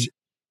 because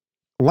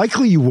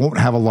likely you won't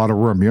have a lot of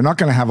room. You're not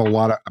going to have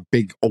a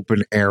big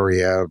open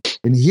area.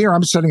 And here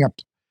I'm setting up,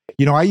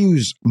 I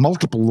use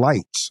multiple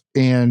lights,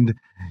 and,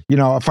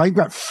 if I've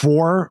got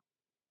 4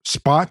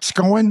 spots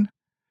going,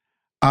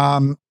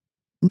 no,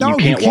 you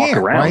can't walk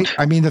around. Right?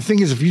 I mean, the thing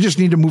is, if you just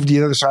need to move to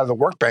the other side of the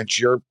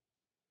workbench,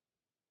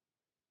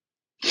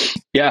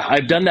 Yeah,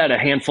 I've done that a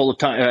handful of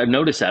times. I've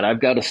noticed that.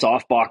 I've got a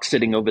softbox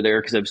sitting over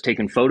there because I was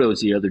taking photos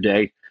the other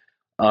day.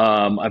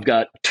 I've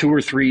got 2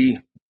 or 3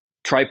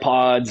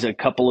 tripods, a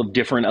couple of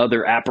different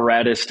other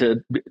apparatus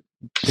to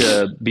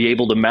be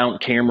able to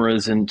mount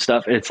cameras and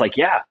stuff. It's like,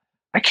 yeah,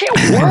 I can't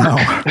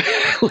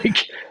work.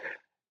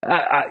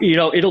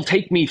 It'll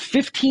take me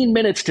 15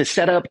 minutes to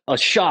set up a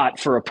shot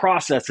for a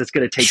process that's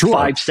going to take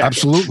 5 seconds.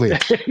 Absolutely.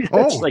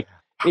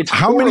 It's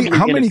how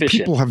many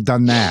people have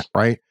done that,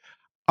 right?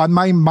 On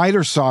my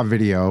miter saw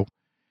video,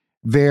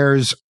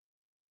 there's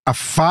a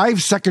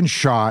 5-second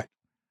shot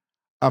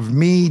of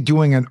me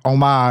doing an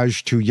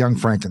homage to Young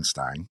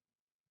Frankenstein.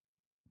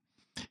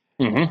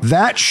 Mm-hmm.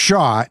 That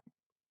shot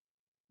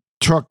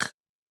took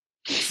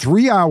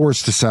 3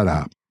 hours to set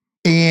up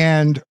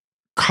and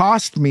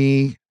cost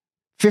me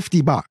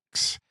 $50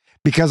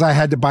 because I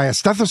had to buy a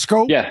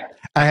stethoscope. Yeah.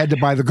 I had to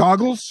buy the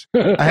goggles.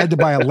 I had to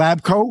buy a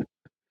lab coat.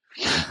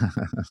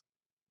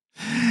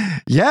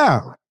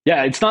 Yeah.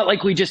 Yeah, it's not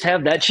like we just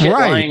have that shit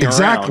lying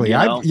exactly.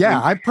 around.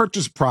 I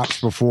purchased props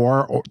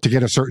before to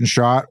get a certain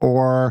shot,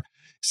 or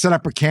set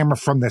up a camera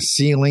from the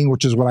ceiling,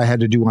 which is what I had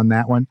to do on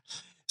that one.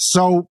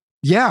 So,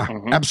 yeah,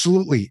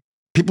 absolutely.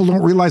 People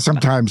don't realize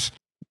sometimes.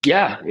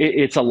 Yeah,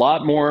 it's a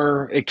lot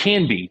more. It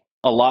can be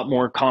a lot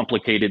more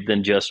complicated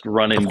than just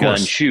run and gun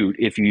shoot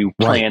if you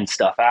plan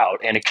stuff out,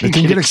 and it can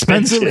get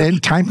expensive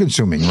and time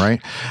consuming, right?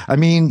 I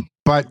mean,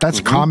 but that's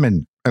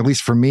common, at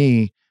least for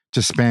me,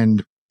 to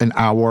spend an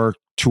hour,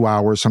 2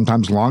 hours,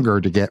 sometimes longer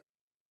to get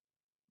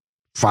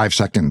 5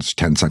 seconds,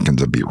 10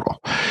 seconds of B-roll.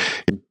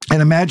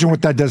 And imagine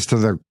what that does to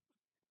the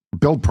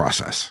build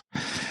process.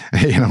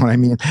 You know what I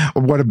mean?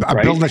 What a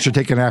build that should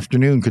take an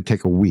afternoon could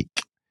take a week.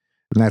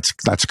 And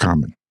that's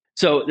common.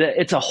 So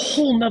it's a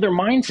whole nother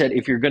mindset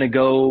if you're going to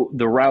go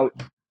the route,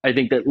 I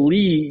think, that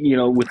Lee,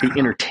 with the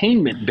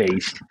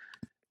entertainment-based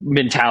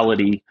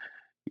mentality,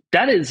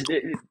 that is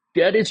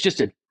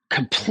just a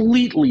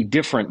completely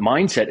different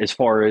mindset as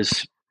far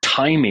as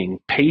timing,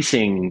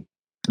 pacing,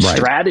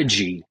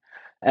 strategy,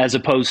 as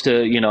opposed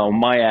to,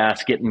 my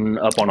ass getting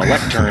up on a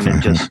lectern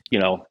and just,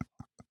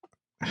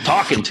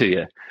 talking to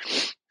you.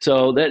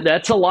 So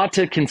that's a lot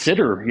to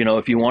consider,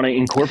 if you want to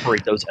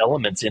incorporate those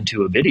elements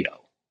into a video.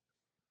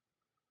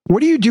 What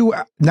do you do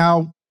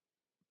now?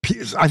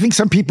 I think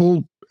some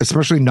people,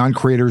 especially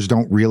non-creators,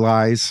 don't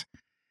realize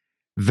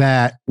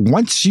that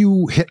once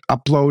you hit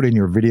upload and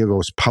your video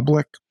goes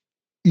public,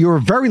 you're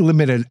very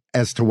limited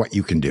as to what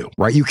you can do,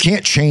 right? You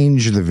can't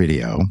change the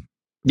video.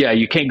 Yeah,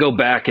 you can't go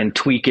back and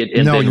tweak it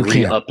and then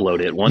re-upload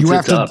it. Once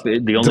it's up,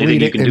 the only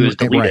thing you can do is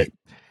delete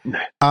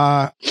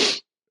it.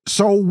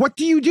 So what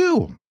do you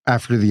do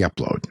after the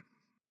upload?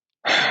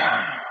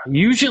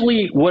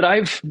 Usually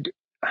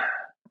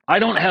I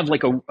don't have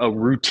like a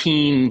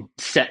routine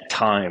set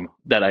time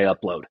that I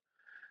upload.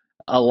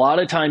 A lot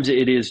of times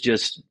it is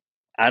just,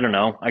 I don't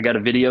know, I got a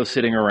video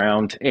sitting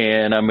around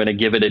and I'm going to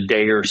give it a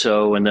day or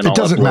so, and then I'll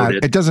upload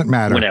it. It doesn't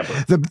matter. Whenever.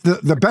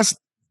 The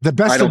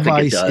best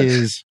advice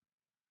is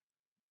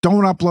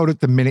don't upload it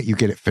the minute you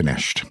get it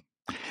finished.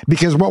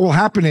 Because what will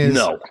happen is,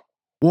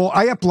 well,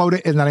 I upload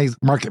it and then I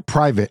mark it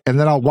private, and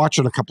then I'll watch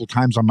it a couple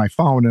times on my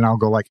phone and I'll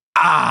go like,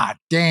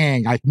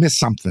 dang, I missed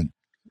something.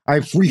 I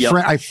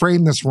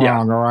framed this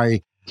wrong,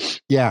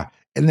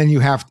 and then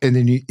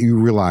you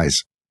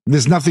realize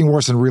there's nothing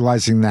worse than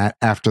realizing that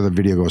after the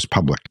video goes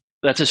public.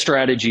 That's a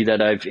strategy that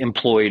I've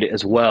employed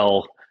as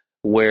well,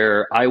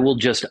 where I'll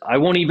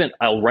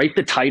write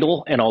the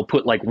title and I'll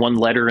put like one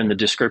letter in the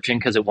description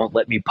because it won't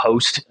let me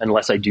post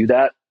unless I do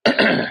that.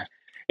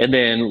 And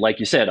then, like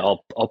you said,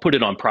 I'll put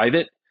it on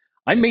private.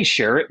 I may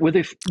share it with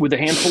a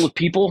handful of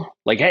people,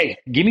 like, hey,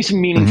 give me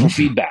some meaningful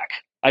feedback.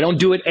 I don't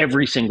do it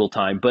every single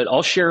time, but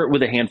I'll share it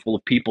with a handful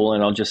of people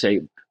and I'll just say,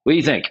 what do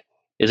you think?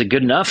 Is it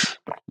good enough?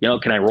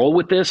 Can I roll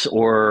with this?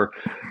 Or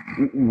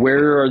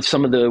where are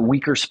some of the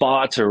weaker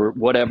spots or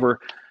whatever?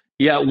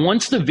 Yeah,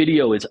 once the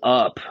video is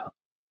up,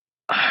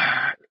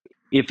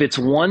 if it's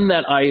one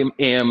that I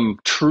am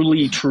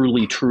truly,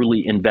 truly,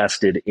 truly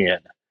invested in,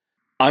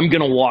 I'm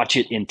going to watch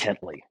it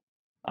intently.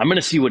 I'm going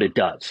to see what it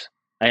does.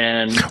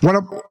 And what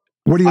are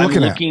you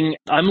looking at?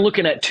 I'm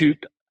looking at two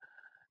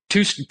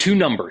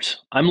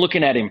numbers. I'm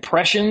looking at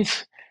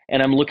impressions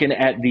and I'm looking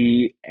at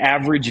the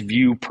average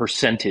view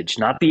percentage,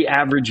 not the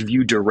average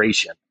view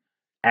duration.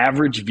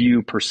 average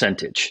view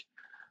percentage,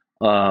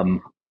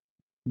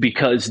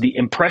 because the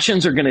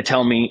impressions are going to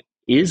tell me,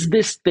 is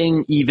this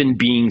thing even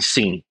being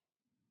seen?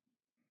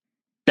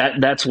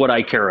 That's what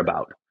I care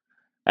about.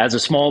 As a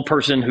small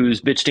person who's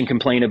bitched and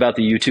complained about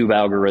the YouTube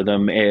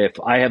algorithm, if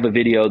I have a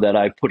video that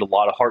I've put a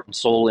lot of heart and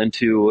soul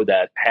into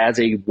that has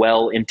a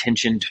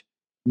well-intentioned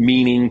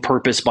meaning,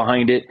 purpose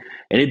behind it,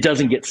 and it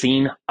doesn't get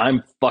seen,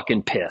 I'm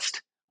fucking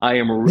pissed.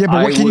 Yeah,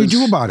 but what can you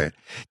do about it?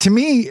 To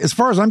me, as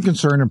far as I'm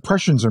concerned,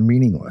 impressions are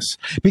meaningless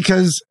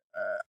because,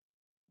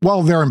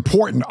 well, they're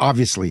important,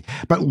 obviously,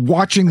 but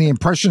watching the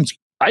impressions,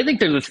 I think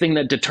they're the thing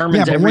that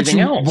determines everything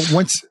else. But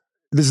once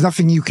there's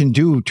nothing you can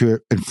do to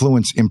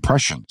influence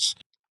impressions.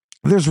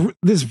 There's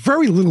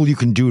very little you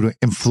can do to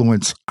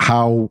influence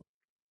how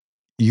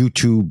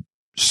YouTube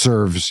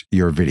serves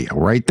your video,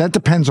 right? That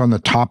depends on the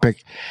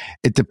topic.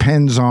 It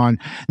depends on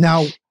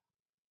now.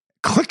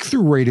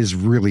 Click-through rate is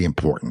really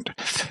important,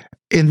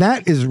 and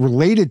that is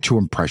related to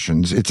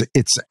impressions.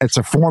 It's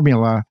a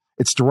formula.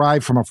 It's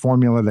derived from a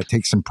formula that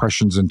takes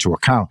impressions into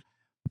account.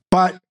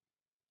 But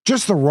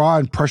just the raw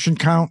impression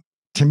count,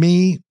 to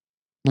me,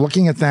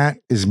 looking at that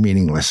is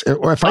meaningless.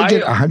 If I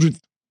get 100.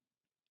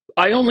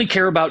 I only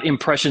care about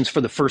impressions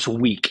for the first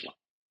week.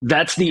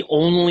 That's the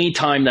only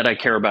time that I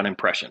care about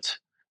impressions.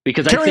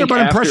 Because caring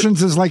about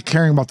impressions is like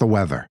caring about the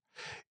weather.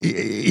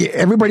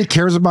 Everybody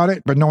cares about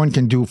it, but no one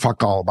can do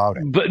fuck all about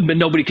it. But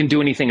nobody can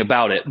do anything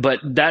about it. But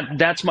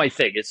that's my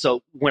thing.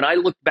 So when I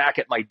look back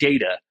at my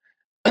data,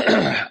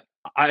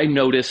 I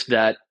noticed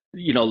that,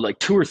 like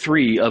 2 or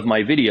 3 of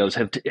my videos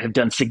have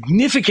done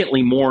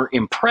significantly more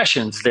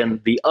impressions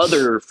than the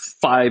other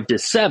 5 to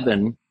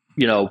 7,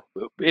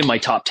 in my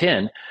top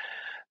 10.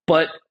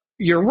 But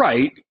you're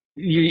right.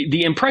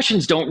 The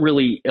impressions don't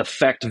really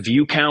affect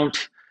view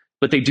count,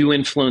 but they do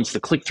influence the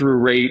click-through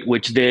rate,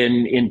 which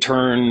then in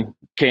turn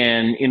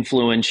can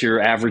influence your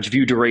average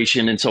view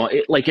duration and so on.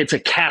 It's a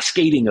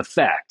cascading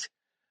effect.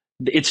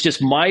 It's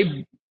just my,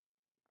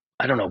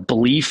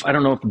 belief. I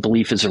don't know if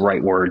belief is the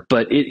right word,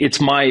 but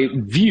it's my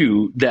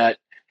view that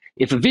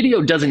if a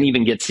video doesn't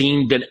even get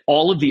seen, then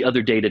all of the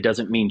other data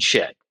doesn't mean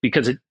shit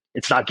because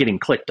it's not getting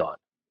clicked on.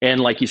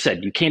 And like you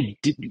said, you can't.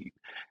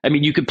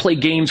 You could play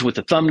games with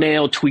the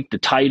thumbnail, tweak the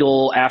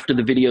title after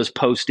the video is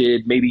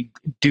posted, maybe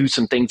do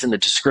some things in the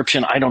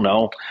description. I don't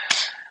know.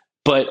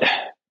 But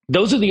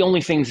those are the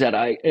only things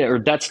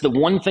that's the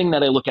one thing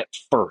that I look at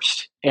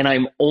first. And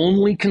I'm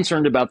only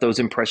concerned about those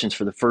impressions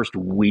for the first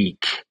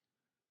week.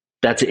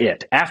 That's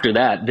it. After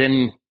that,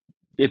 then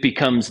it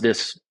becomes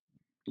this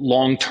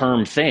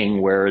long-term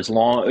thing where the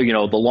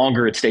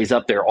longer it stays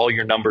up there, all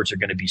your numbers are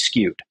going to be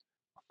skewed.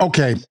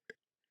 Okay.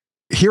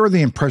 Here are the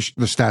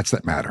stats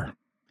that matter.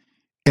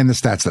 And the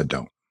stats that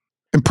don't.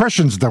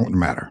 Impressions don't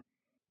matter.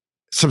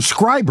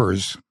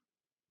 Subscribers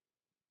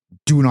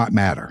do not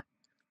matter.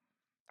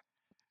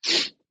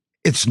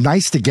 It's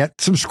nice to get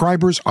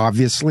subscribers,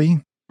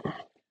 obviously,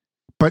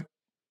 but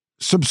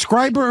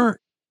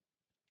subscriber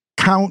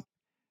count,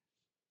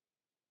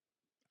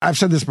 I've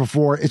said this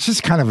before, it's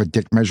just kind of a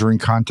dick measuring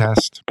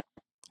contest.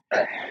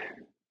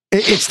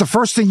 It's the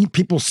first thing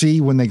people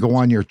see when they go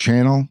on your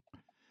channel.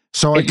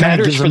 So it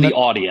matters for the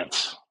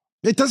audience.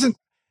 It doesn't.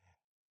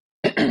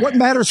 What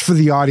matters for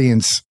the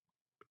audience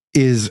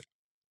is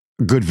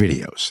good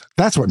videos.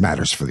 That's what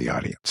matters for the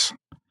audience.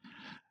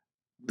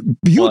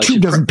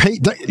 YouTube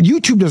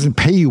doesn't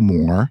pay you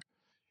more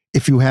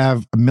if you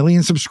have 1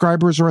 million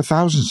subscribers or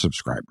 1,000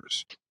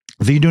 subscribers.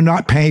 They do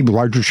not pay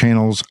larger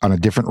channels on a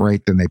different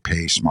rate than they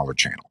pay smaller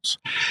channels.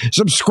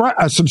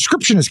 A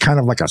subscription is kind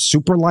of like a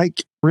super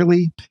like,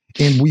 really,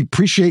 and we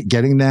appreciate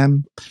getting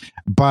them,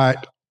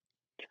 but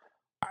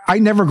I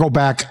never go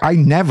back. I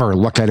never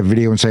look at a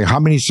video and say, how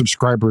many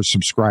subscribers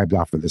subscribed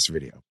off of this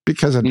video?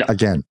 Because,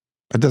 again,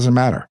 it doesn't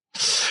matter.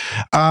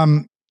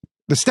 The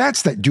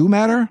stats that do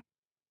matter,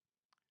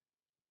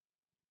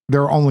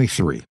 there are only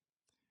 3.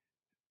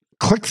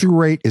 Click-through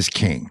rate is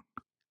king.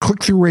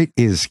 Click-through rate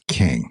is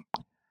king.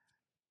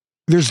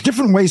 There's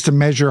different ways to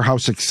measure how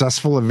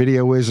successful a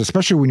video is,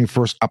 especially when you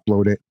first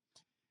upload it.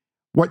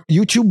 What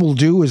YouTube will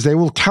do is they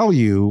will tell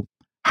you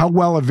how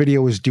well a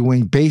video is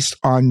doing based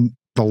on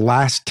the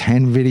last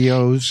 10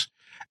 videos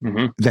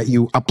that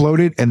you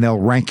uploaded, and they'll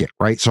rank it,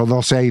 right? So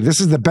they'll say, this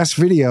is the best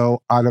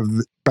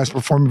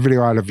performing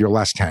video out of your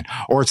last 10,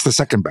 or it's the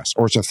second best,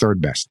 or it's the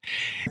third best.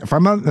 If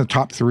I'm not in the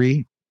top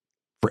 3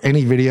 for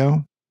any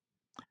video,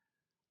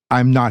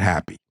 I'm not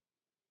happy.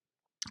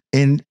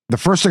 And the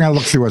first thing I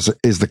look through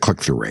is the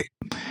click-through rate.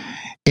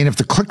 And if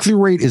the click-through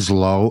rate is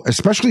low,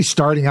 especially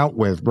starting out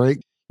with, right,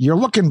 you're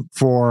looking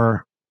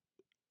for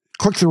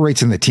click-through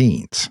rates in the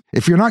teens.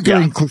 If you're not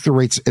getting click-through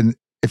rates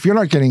if you're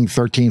not getting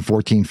 13,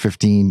 14,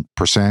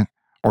 15%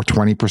 or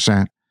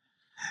 20%,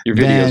 your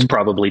video is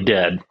probably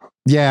dead.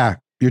 Yeah,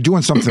 you're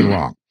doing something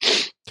wrong.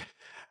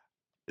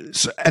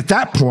 So at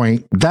that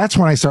point, that's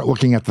when I start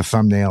looking at the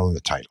thumbnail and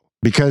the title,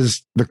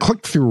 because the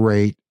click-through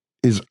rate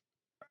is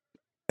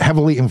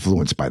heavily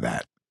influenced by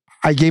that.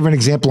 I gave an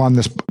example on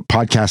this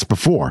podcast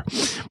before.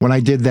 When I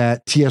did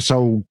that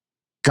TSO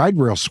Guide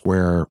Rail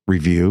Square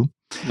review,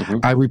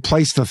 I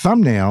replaced the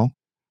thumbnail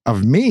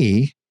of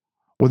me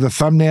with a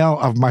thumbnail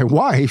of my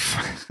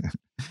wife,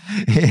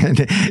 and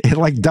it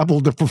like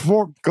doubled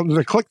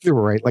the click-through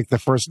rate like the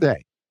first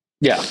day.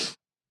 Yeah.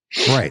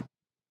 Right.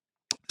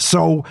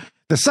 So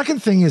the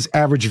second thing is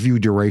average view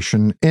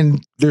duration,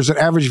 and there's an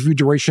average view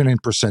duration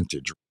and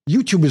percentage.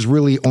 YouTube is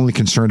really only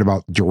concerned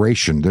about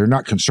duration. They're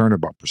not concerned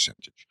about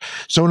percentage.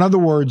 So in other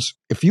words,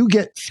 if you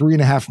get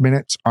 3.5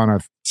 minutes on a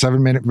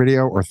 7-minute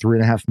video or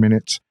 3.5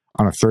 minutes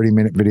on a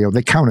 30-minute video,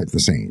 they count it the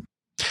same.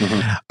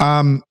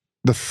 Mm-hmm.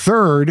 The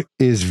third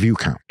is view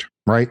count,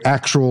 right?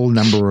 Actual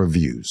number of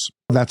views.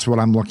 That's what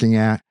I'm looking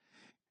at.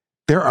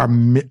 There are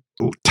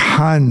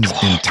tons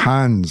and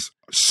tons,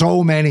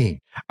 so many.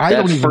 I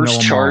don't even first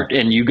know chart,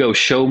 and you go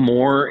show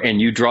more, and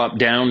you drop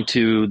down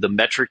to the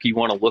metric you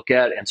want to look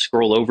at, and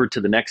scroll over to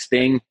the next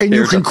thing. And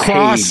you can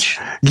cross,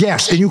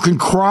 yes, and you can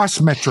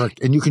cross metric,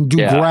 and you can do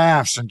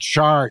graphs and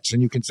charts,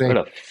 and you can say, what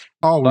a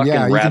you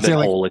rabbit can say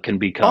hole it can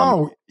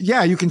become.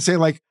 You can say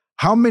like,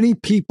 how many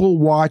people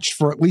watched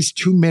for at least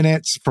 2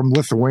 minutes from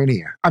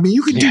Lithuania? I mean,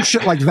 you can do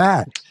shit like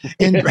that,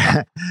 and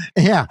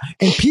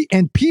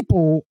and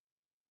people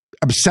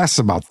obsess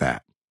about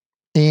that,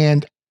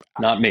 and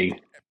not me.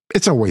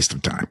 It's a waste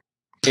of time.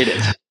 It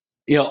is.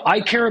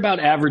 I care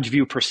about average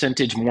view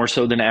percentage more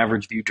so than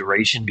average view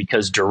duration,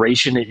 because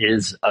duration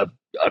is a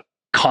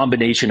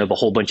combination of a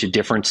whole bunch of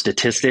different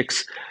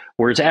statistics.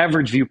 Whereas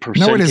average view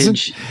percentage, no, it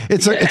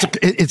isn't.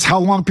 It's how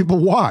long people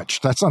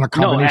watch. That's not a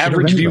combination. No,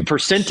 average view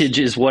percentage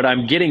is what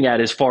I'm getting at,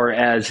 as far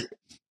as,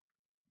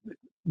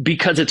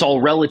 because it's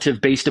all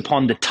relative based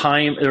upon the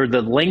time or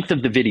the length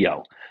of the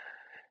video.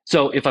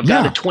 So if I've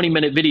got a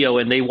 20-minute video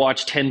and they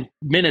watch 10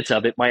 minutes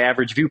of it, my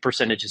average view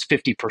percentage is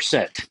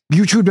 50%.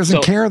 YouTube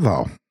doesn't care,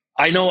 though.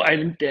 I know.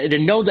 I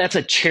know that's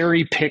a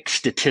cherry-picked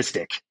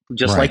statistic,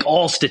 just like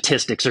all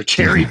statistics are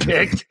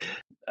cherry-picked.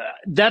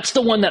 That's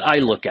the one that I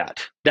look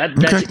at.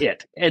 That's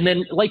it. And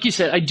then, like you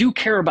said, I do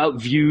care about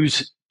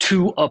views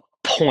to a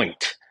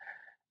point.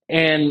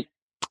 And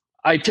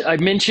I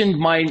mentioned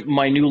my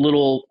new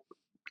little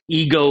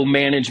ego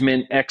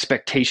management,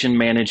 expectation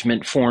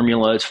management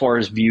formula as far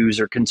as views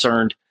are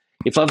concerned.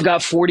 If I've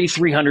got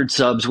 4,300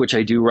 subs, which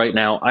I do right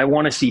now, I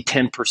want to see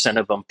 10%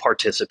 of them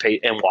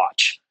participate and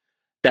watch.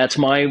 That's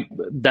my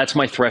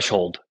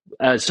threshold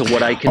as to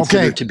what I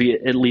consider to be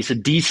at least a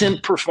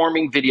decent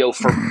performing video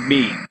for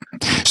me.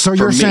 So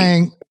you're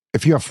saying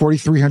if you have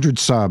 4,300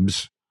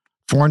 subs,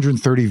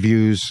 430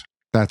 views,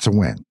 that's a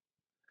win.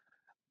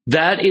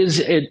 That is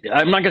it.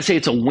 I'm not going to say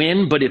it's a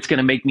win, but it's going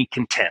to make me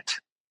content.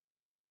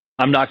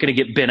 I'm not going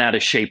to get bent out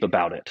of shape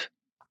about it.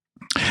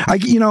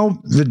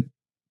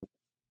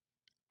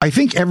 I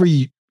think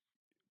every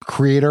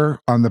creator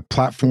on the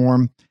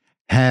platform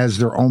has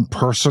their own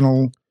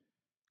personal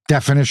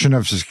definition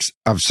of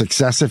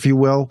success, if you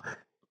will.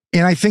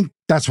 And I think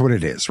that's what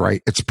it is,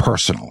 right? It's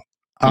personal.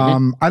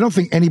 Mm-hmm. I don't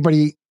think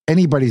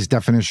anybody's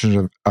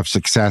definition of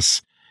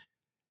success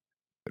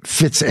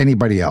fits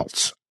anybody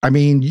else. I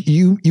mean,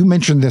 you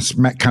mentioned this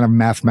kind of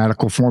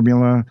mathematical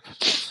formula.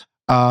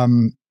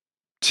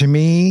 To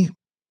me,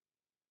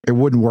 it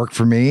wouldn't work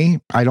for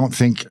me. I don't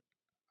think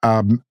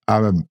a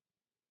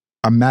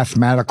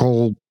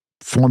mathematical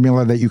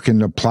formula that you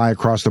can apply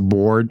across the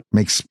board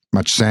makes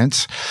much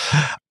sense.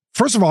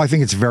 First of all, I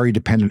think it's very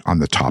dependent on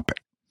the topic.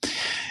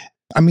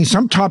 I mean,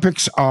 some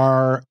topics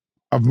are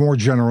of more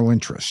general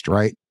interest,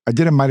 right? I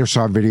did a Miter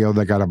Saw video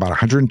that got about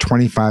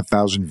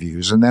 125,000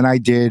 views. And then I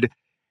did,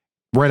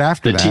 right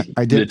after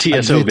I did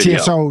the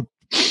TSO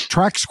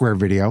track square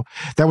video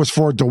that was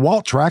for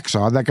DeWalt track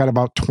saw that got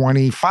about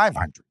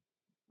 2,500,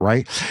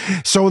 right?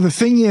 So the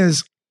thing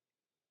is,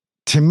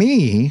 to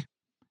me,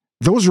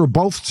 those were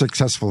both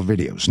successful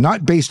videos,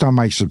 not based on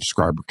my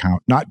subscriber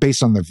count, not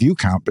based on the view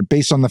count, but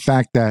based on the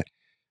fact that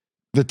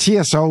the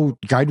TSO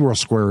Guide World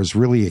Square is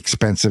really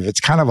expensive. It's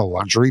kind of a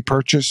luxury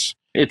purchase.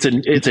 It's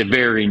a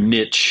very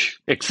niche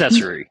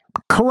accessory.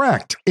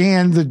 Correct.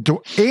 And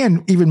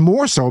even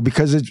more so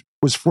because it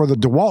was for the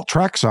DeWalt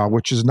track saw,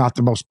 which is not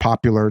the most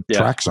popular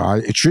track saw.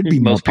 It should be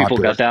more popular. Most people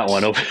got that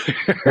one over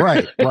there.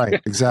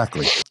 Right,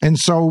 exactly. And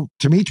so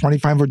to me,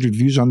 2,500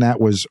 views on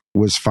that was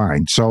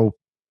fine. So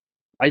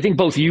I think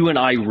both you and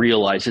I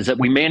realize is that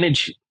we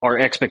manage our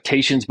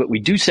expectations, but we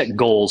do set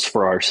goals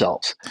for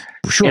ourselves.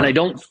 Sure. And I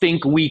don't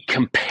think we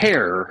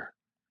compare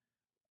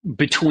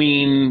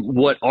between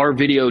what our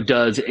video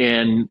does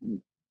and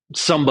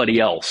somebody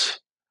else.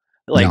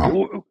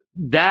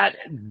 That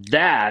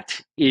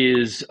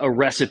is a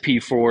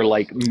recipe for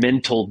like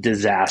mental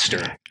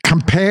disaster.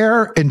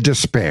 Compare and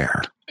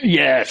despair.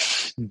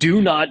 Yes.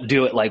 Do not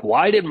do it. Like,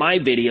 why did my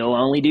video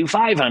only do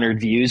 500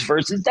 views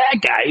versus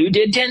that guy who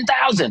did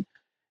 10,000?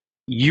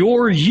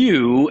 You're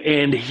you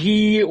and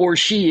he or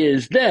she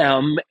is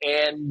them,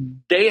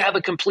 and they have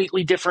a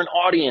completely different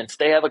audience.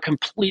 They have a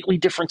completely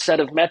different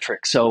set of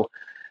metrics. So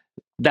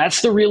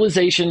that's the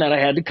realization that I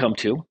had to come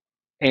to.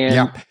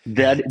 And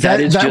that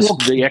is just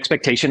the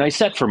expectation I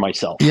set for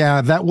myself.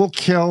 Yeah, that will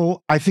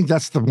kill. I think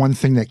that's the one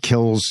thing that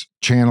kills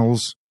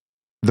channels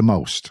the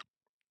most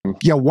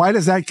Yeah, why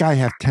does that guy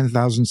have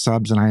 10,000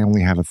 subs and I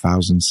only have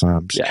 1,000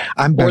 subs? Yeah.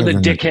 I'm better Or the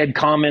than dickhead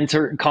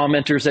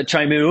commenters that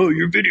chime in, oh,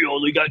 your video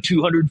only got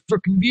 200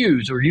 freaking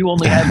views, or you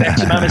only have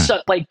X amount of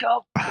subs. Like,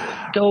 go,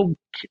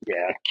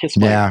 yeah, kiss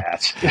my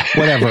ass.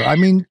 Whatever. I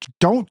mean,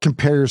 don't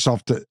compare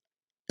yourself to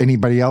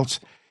anybody else.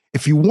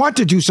 If you want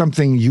to do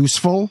something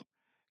useful,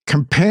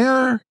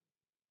 compare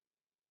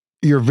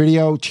your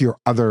video to your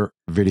other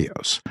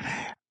videos.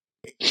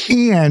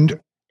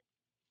 And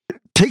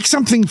take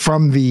something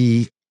from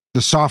the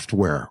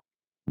software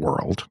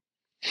world.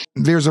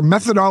 There's a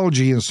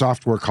methodology in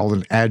software called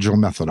an agile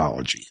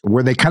methodology,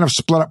 where they kind of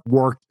split up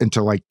work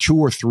into like 2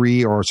 or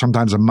 3 or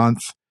sometimes a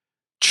month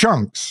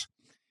chunks.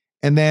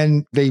 And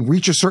then they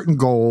reach a certain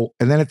goal.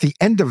 And then at the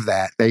end of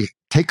that, they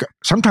take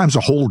sometimes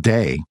a whole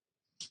day,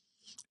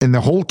 and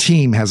the whole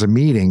team has a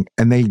meeting,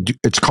 and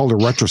it's called a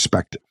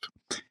retrospective.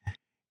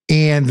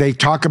 And they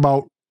talk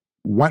about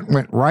what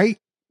went right,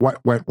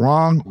 what went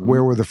wrong,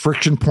 where were the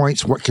friction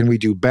points, what can we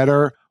do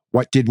better,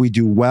 what did we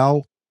do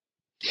well.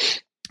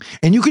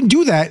 And you can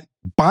do that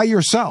by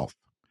yourself.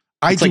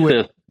 I do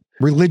it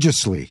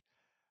religiously.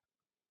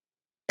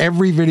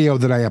 Every video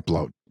that I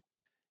upload.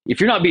 If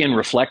you're not being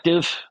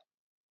reflective,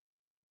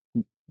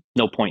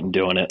 no point in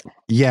doing it.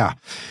 Yeah.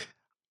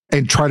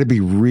 And try to be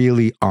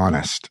really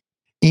honest.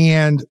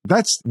 And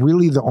that's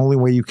really the only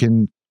way you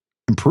can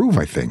improve,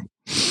 I think.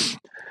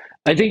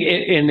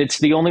 And it's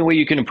the only way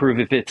you can improve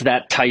if it's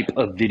that type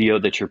of video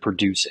that you're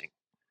producing,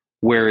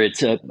 where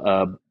it's a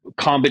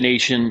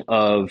combination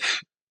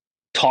of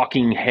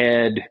talking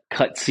head,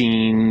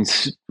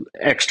 cutscenes,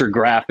 extra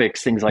graphics,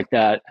 things like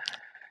that.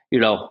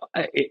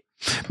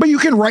 But you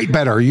can write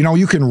better.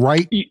 You can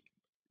write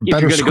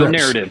better scripts. Go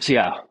narratives,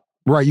 yeah.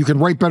 Right. You can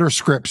write better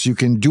scripts. You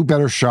can do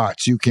better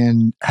shots. You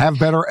can have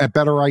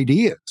better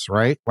ideas,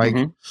 right? Like,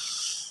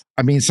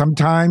 I mean,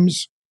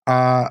 sometimes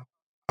a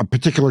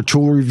particular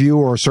tool review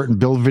or a certain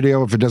build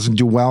video, if it doesn't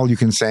do well, you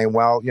can say,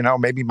 well,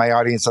 maybe my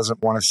audience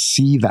doesn't want to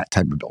see that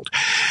type of build.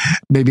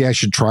 Maybe I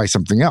should try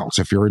something else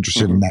if you're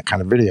interested in that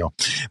kind of video.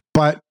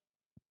 But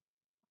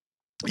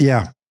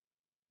yeah,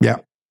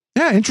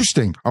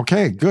 interesting.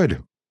 Okay,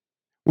 good.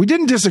 We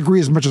didn't disagree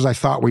as much as I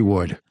thought we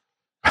would.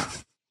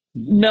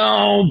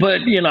 No,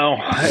 but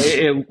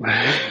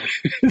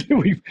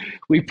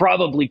we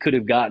probably could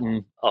have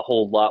gotten a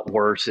whole lot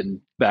worse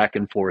and back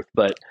and forth.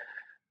 But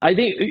I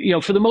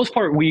think for the most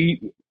part,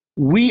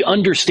 we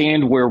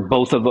understand where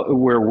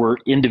we're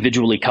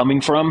individually coming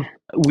from.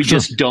 We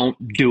just don't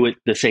do it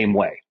the same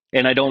way.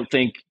 And I don't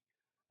think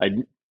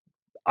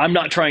I'm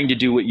not trying to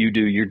do what you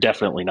do. You're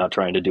definitely not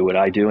trying to do what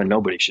I do, and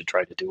nobody should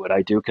try to do what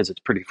I do because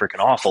it's pretty freaking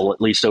awful.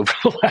 At least over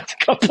the last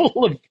couple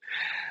of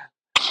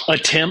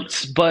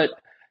attempts, but.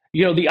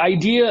 The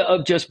idea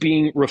of just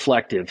being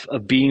reflective,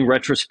 of being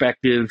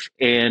retrospective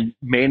and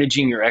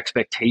managing your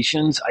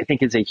expectations, I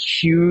think is a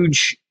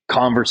huge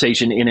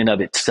conversation in and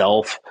of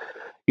itself.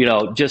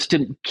 Just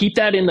to keep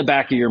that in the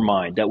back of your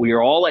mind, that we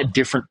are all at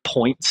different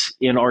points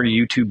in our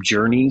YouTube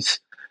journeys.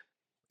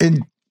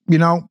 And,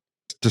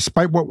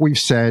 despite what we've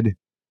said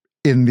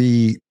in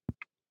the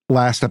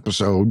last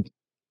episode,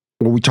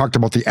 where we talked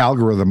about the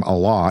algorithm a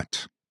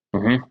lot,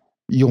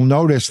 you'll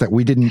notice that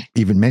we didn't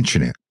even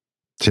mention it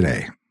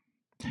today.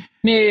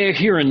 Yeah,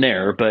 here and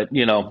there, but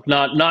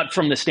not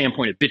from the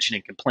standpoint of bitching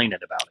and complaining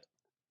about it.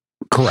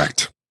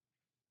 Correct.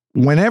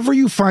 Whenever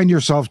you find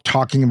yourself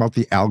talking about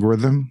the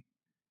algorithm,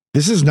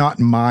 this is not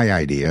my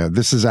idea.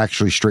 This is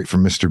actually straight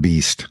from Mr.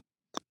 Beast.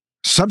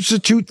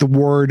 Substitute the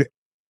word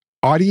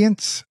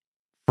audience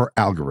for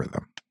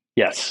algorithm.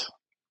 Yes.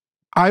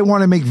 I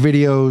want to make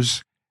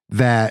videos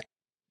that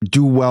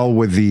do well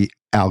with the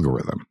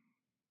algorithm.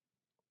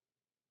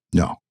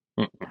 No.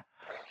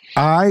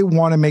 I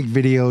want to make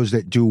videos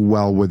that do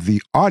well with the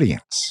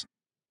audience.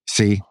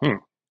 See,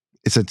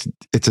 it's a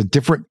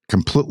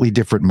completely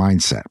different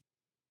mindset.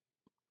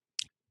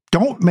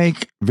 Don't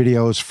make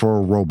videos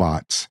for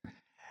robots.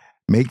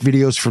 Make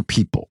videos for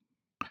people.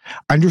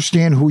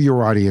 Understand who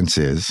your audience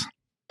is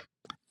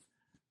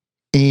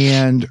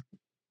and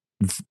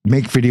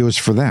make videos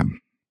for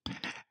them.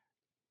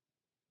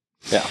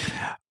 Yeah.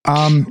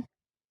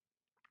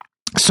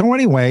 So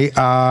anyway,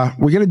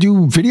 we're going to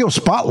do video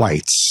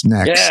spotlights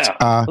next.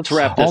 Yeah, let's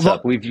wrap this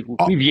up. We've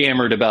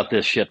yammered about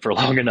this shit for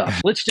long enough.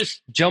 Let's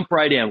just jump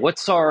right in.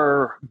 What's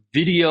our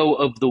video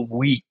of the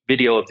week,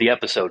 video of the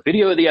episode? What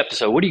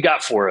do you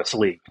got for us,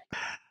 Lee?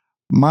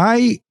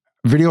 My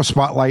video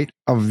spotlight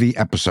of the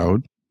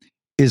episode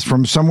is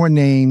from someone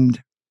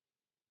named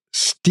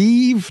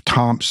Steve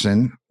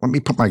Thompson. Let me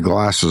put my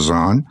glasses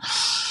on.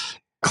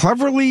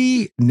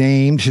 Cleverly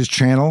named his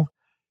channel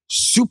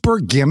Super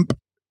Gimp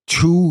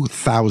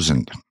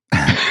 2000.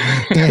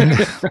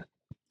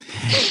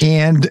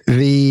 and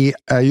the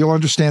you'll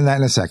understand that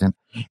in a second.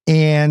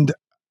 And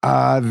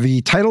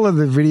the title of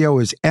the video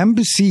is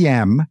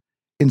MCM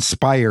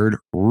Inspired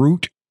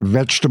Root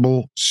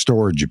Vegetable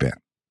Storage Bin.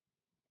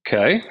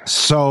 Okay.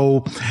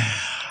 So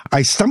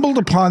I stumbled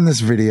upon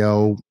this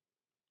video.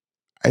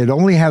 It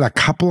only had a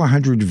couple of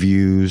hundred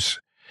views.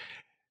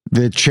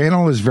 The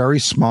channel is very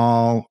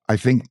small. I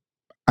think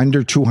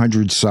under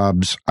 200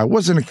 subs. It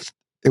was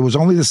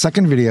only the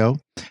second video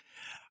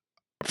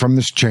from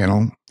this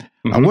channel.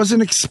 I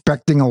wasn't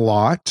expecting a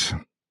lot,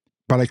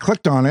 but I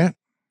clicked on it.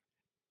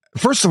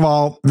 First of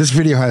all, this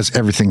video has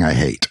everything I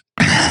hate.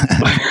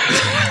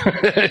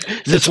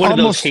 Is this one of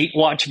those hate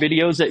watch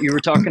videos that you were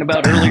talking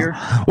about earlier?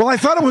 Well, I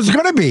thought it was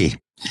going to be.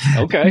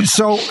 Okay.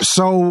 So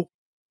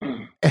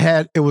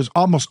it was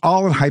almost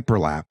all in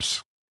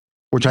hyperlapse,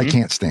 which I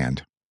can't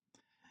stand.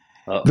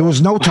 Uh-oh. There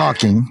was no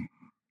talking,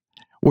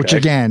 which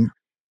again,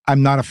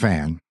 I'm not a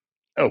fan.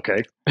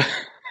 Okay.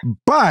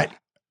 But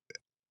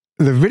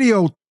the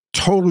video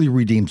totally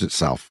redeems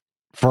itself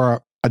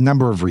for a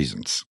number of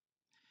reasons.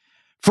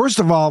 First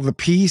of all, the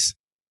piece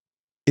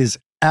is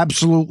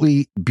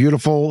absolutely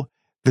beautiful.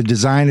 The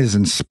design is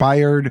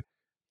inspired.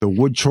 The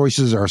wood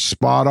choices are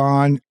spot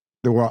on.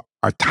 There were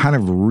a ton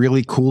of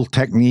really cool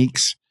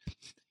techniques.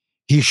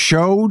 He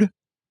showed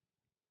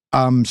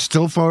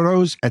still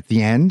photos at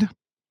the end.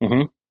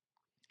 And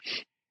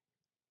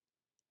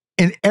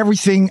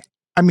everything,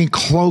 I mean,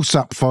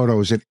 close-up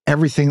photos, and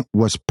everything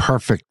was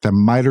perfect. The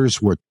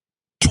miters were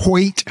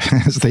tight,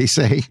 as they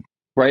say.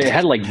 Right. It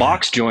had like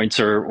box joints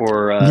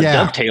or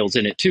dovetails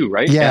in it too,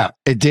 right? Yeah,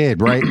 it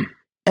did, right?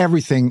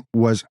 Everything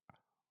was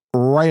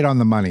right on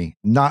the money,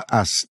 not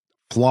a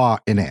flaw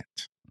in it.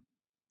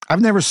 I've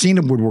never seen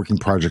a woodworking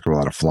project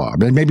without a flaw. I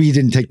mean, maybe you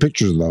didn't take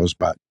pictures of those,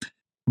 but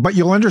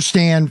you'll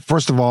understand,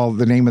 first of all,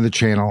 the name of the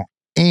channel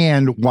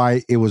and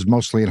why it was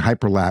mostly in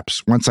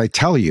hyperlapse once I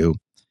tell you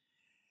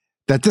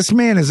that this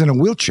man is in a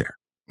wheelchair.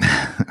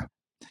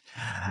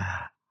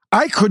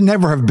 I could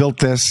never have built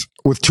this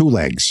with two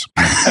legs.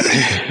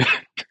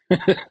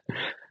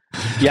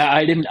 Yeah,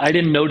 I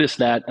didn't notice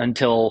that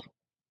until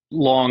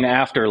long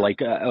after, like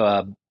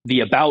the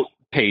about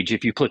page.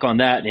 If you click on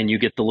that and you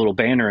get the little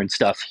banner and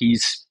stuff,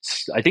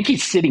 I think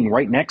he's sitting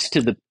right next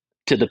to the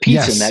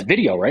piece in that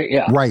video, right?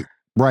 Yeah,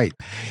 right.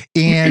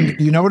 And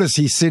you notice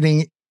he's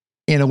sitting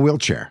in a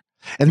wheelchair,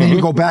 and then you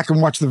go back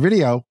and watch the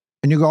video,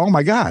 and you go, "Oh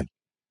my God!"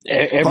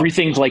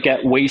 Everything's like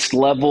at waist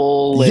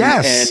level.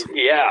 And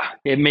yeah,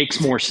 it makes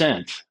more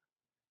sense.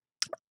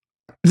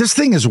 This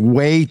thing is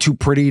way too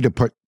pretty to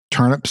put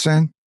turnips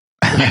in.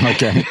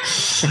 Okay.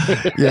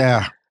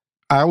 Yeah.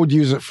 I would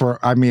use it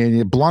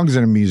it belongs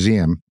in a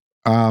museum.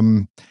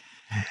 The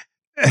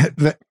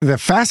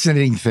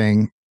fascinating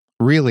thing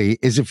really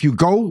is if you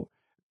go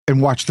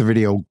and watch the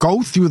video,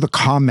 go through the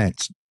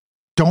comments.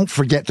 Don't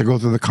forget to go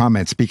through the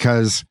comments,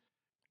 because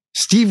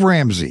Steve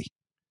Ramsey,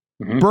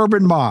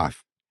 Bourbon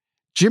Moth,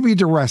 Jimmy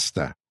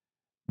DeResta,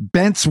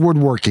 Bent's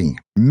Woodworking,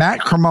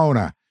 Matt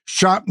Cremona,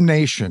 Shop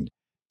Nation,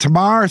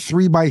 Tamar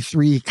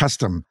 3x3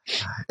 Custom.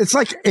 It's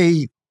like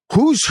a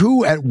who's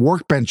who at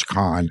Workbench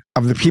Con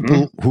of the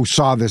people who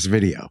saw this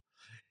video.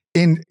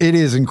 And it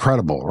is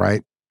incredible,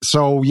 right?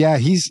 So yeah,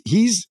 he's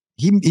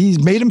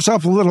made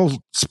himself a little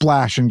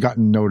splash and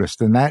gotten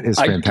noticed, and that is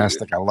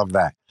fantastic. I love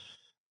that.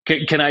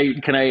 Can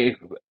I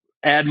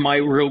add my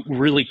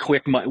really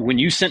quick? When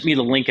you sent me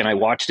the link and I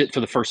watched it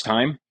for the first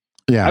time,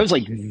 I was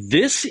like,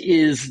 this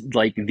is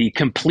like the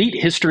complete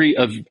history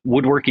of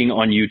woodworking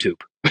on YouTube.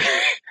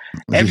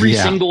 Every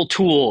single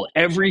tool,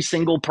 every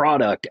single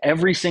product,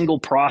 every single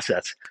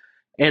process.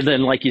 And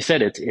then, like you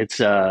said, it's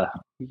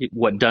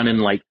done in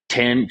like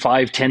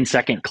 5-10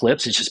 second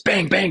clips. It's just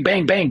bang, bang,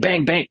 bang, bang,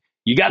 bang, bang.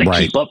 You got to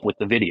keep up with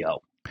the video.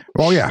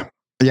 Oh yeah.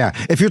 Yeah.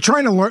 If you're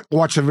trying to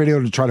watch the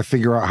video to try to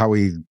figure out how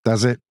he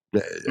does it,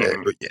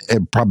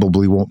 it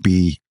probably won't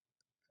be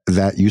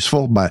that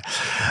useful, but,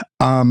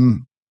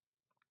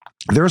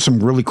 there are some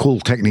really cool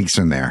techniques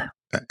in there,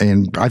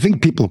 and I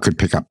think people could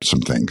pick up some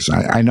things.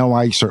 I know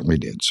I certainly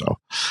did.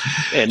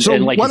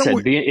 And like you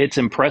said, it's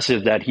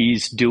impressive that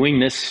he's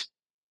doing this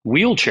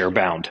wheelchair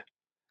bound.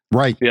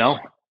 Right. You know,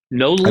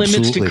 no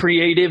limits to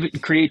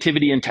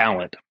creativity and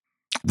talent.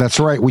 That's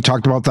right. We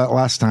talked about that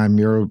last time.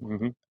 Your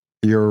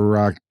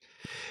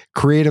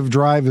creative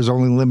drive is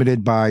only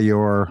limited by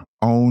your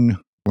own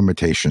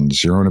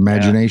limitations, your own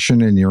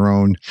imagination, and your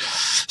own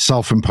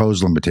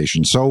self-imposed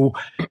limitations. So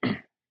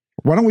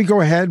why don't we go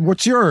ahead?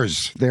 What's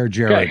yours there,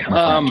 Jared?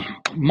 Okay.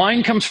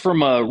 Mine comes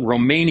from a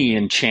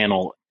Romanian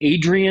channel,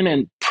 Adrian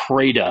and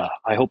Preda.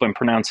 I hope I'm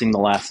pronouncing the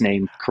last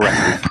name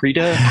correctly.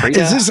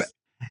 Preda?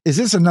 Is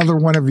this another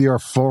one of your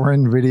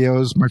foreign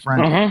videos, my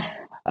friend?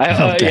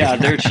 Yeah,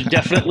 there should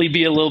definitely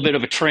be a little bit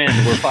of a trend.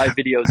 We're 5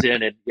 videos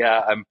in, and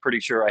I'm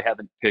pretty sure I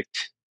haven't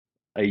picked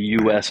a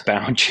US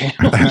bound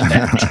channel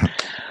yet.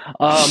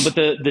 But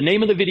the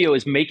name of the video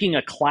is Making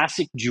a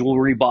Classic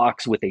Jewelry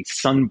Box with a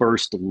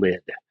Sunburst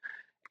Lid.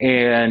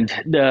 And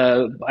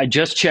I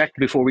just checked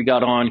before we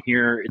got on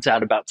here. It's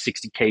at about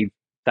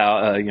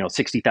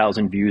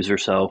 60,000 views or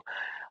so.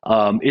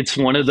 It's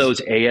one of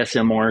those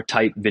ASMR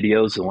type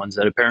videos, the ones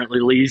that apparently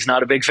Lee's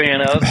not a big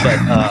fan of,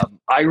 but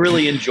I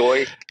really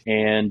enjoy.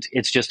 And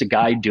it's just a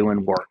guy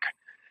doing work.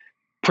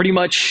 Pretty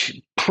much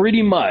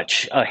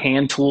a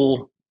hand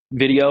tool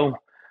video.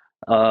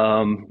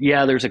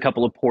 There's a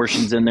couple of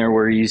portions in there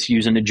where he's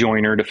using a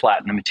joiner to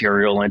flatten the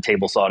material and a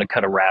table saw to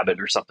cut a rabbet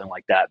or something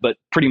like that. But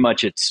pretty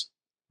much it's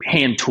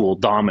hand tool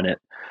dominant.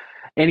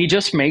 And he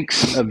just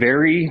makes a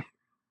very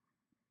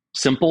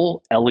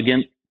simple,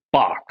 elegant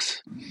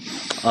box.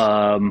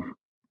 The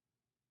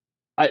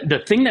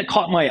thing that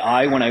caught my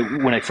eye when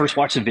I first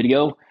watched the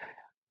video,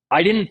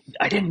 I didn't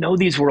know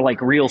these were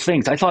like real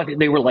things. I thought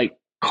they were like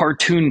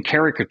cartoon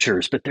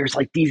caricatures, but there's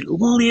like these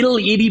little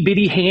itty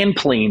bitty hand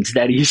planes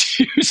that he's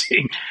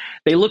using.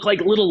 They look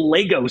like little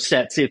Lego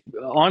sets, if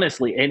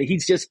honestly, and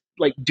he's just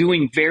like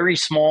doing very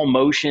small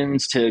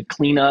motions to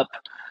clean up,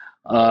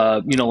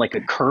 like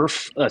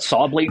a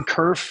saw blade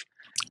kerf.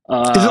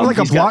 Is it like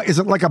a block? Is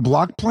it like a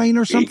block plane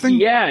or something?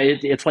 Yeah,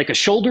 it's like a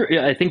shoulder.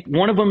 I think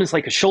one of them is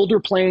like a shoulder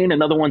plane.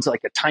 Another one's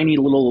like a tiny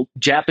little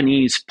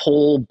Japanese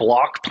pole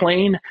block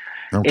plane.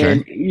 Okay.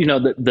 And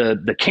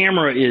the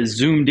camera is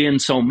zoomed in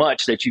so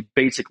much that you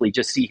basically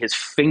just see his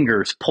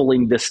fingers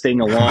pulling this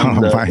thing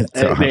along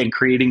and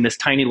creating this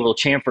tiny little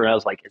chamfer. And I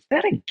was like, is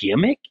that a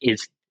gimmick?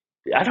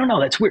 I don't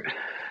know. That's weird.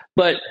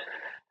 But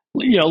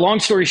long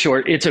story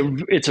short, it's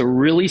a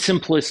really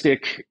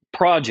simplistic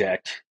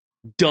project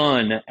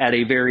done at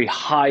a very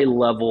high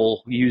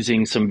level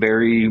using some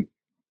very.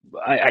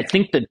 I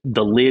think that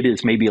the lid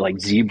is maybe like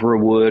zebra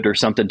wood or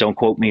something. Don't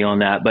quote me on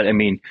that, but I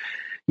mean.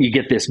 You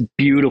get this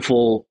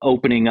beautiful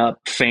opening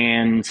up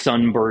fan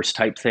sunburst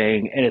type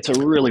thing, and it's a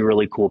really,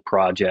 really cool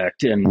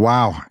project. And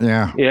wow,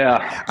 yeah.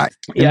 I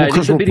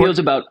think the video's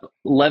about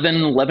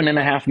 11 and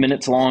a half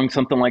minutes long,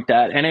 something like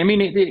that. And I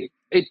mean,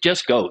 it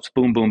just goes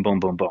boom, boom, boom,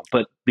 boom, boom.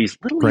 But these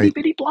little itty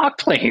bitty block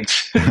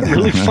planes,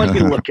 really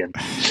funny looking.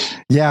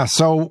 Yeah,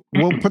 so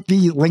we'll put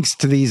the links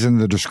to these in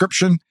the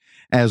description,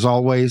 as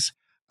always.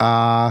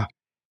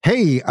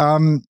 Hey,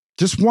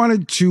 just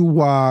wanted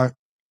to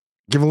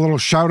give a little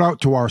shout out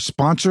to our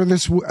sponsor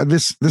this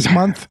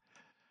month.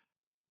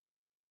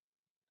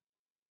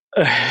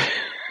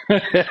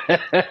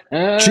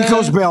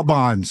 Chico's Bail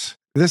Bonds.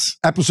 This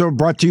episode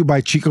brought to you by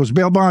Chico's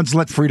Bail Bonds.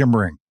 Let freedom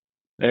ring.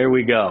 There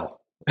we go.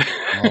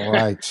 All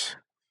right.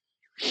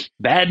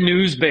 Bad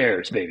News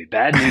Bears, baby.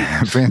 Bad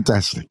news.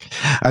 Fantastic.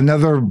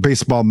 Another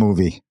baseball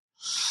movie.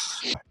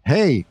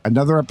 Hey,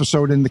 another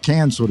episode in the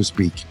can, so to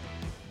speak.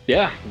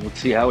 Yeah,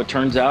 let's see how it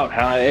turns out.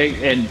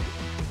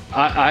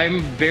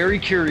 I'm very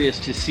curious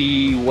to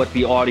see what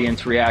the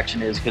audience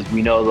reaction is, because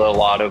we know that a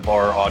lot of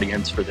our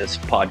audience for this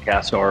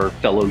podcast are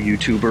fellow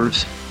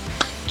YouTubers.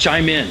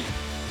 Chime in.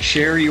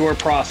 Share your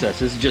process.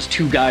 This is just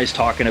two guys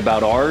talking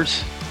about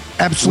ours.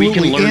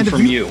 Absolutely. We can learn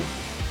from you.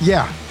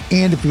 Yeah.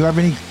 And if you have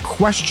any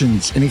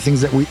questions, anything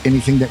that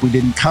we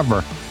didn't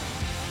cover,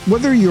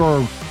 whether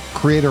you're a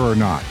creator or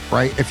not,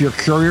 right? If you're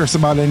curious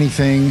about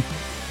anything,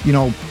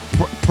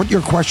 put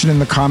your question in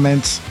the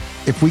comments.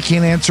 If we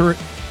can't answer it,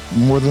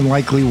 more than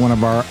likely one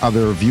of our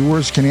other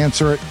viewers can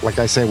answer it. Like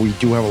I said, we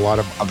do have a lot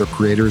of other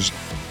creators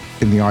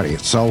in the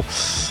audience. So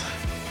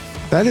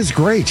that is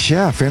great.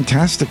 Yeah,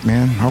 fantastic,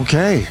 man.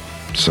 Okay.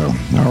 So,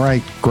 all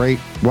right, great.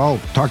 Well,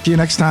 talk to you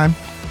next time.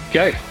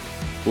 Okay.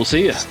 We'll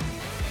see you.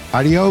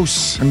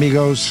 Adios,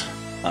 amigos.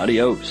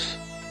 Adios.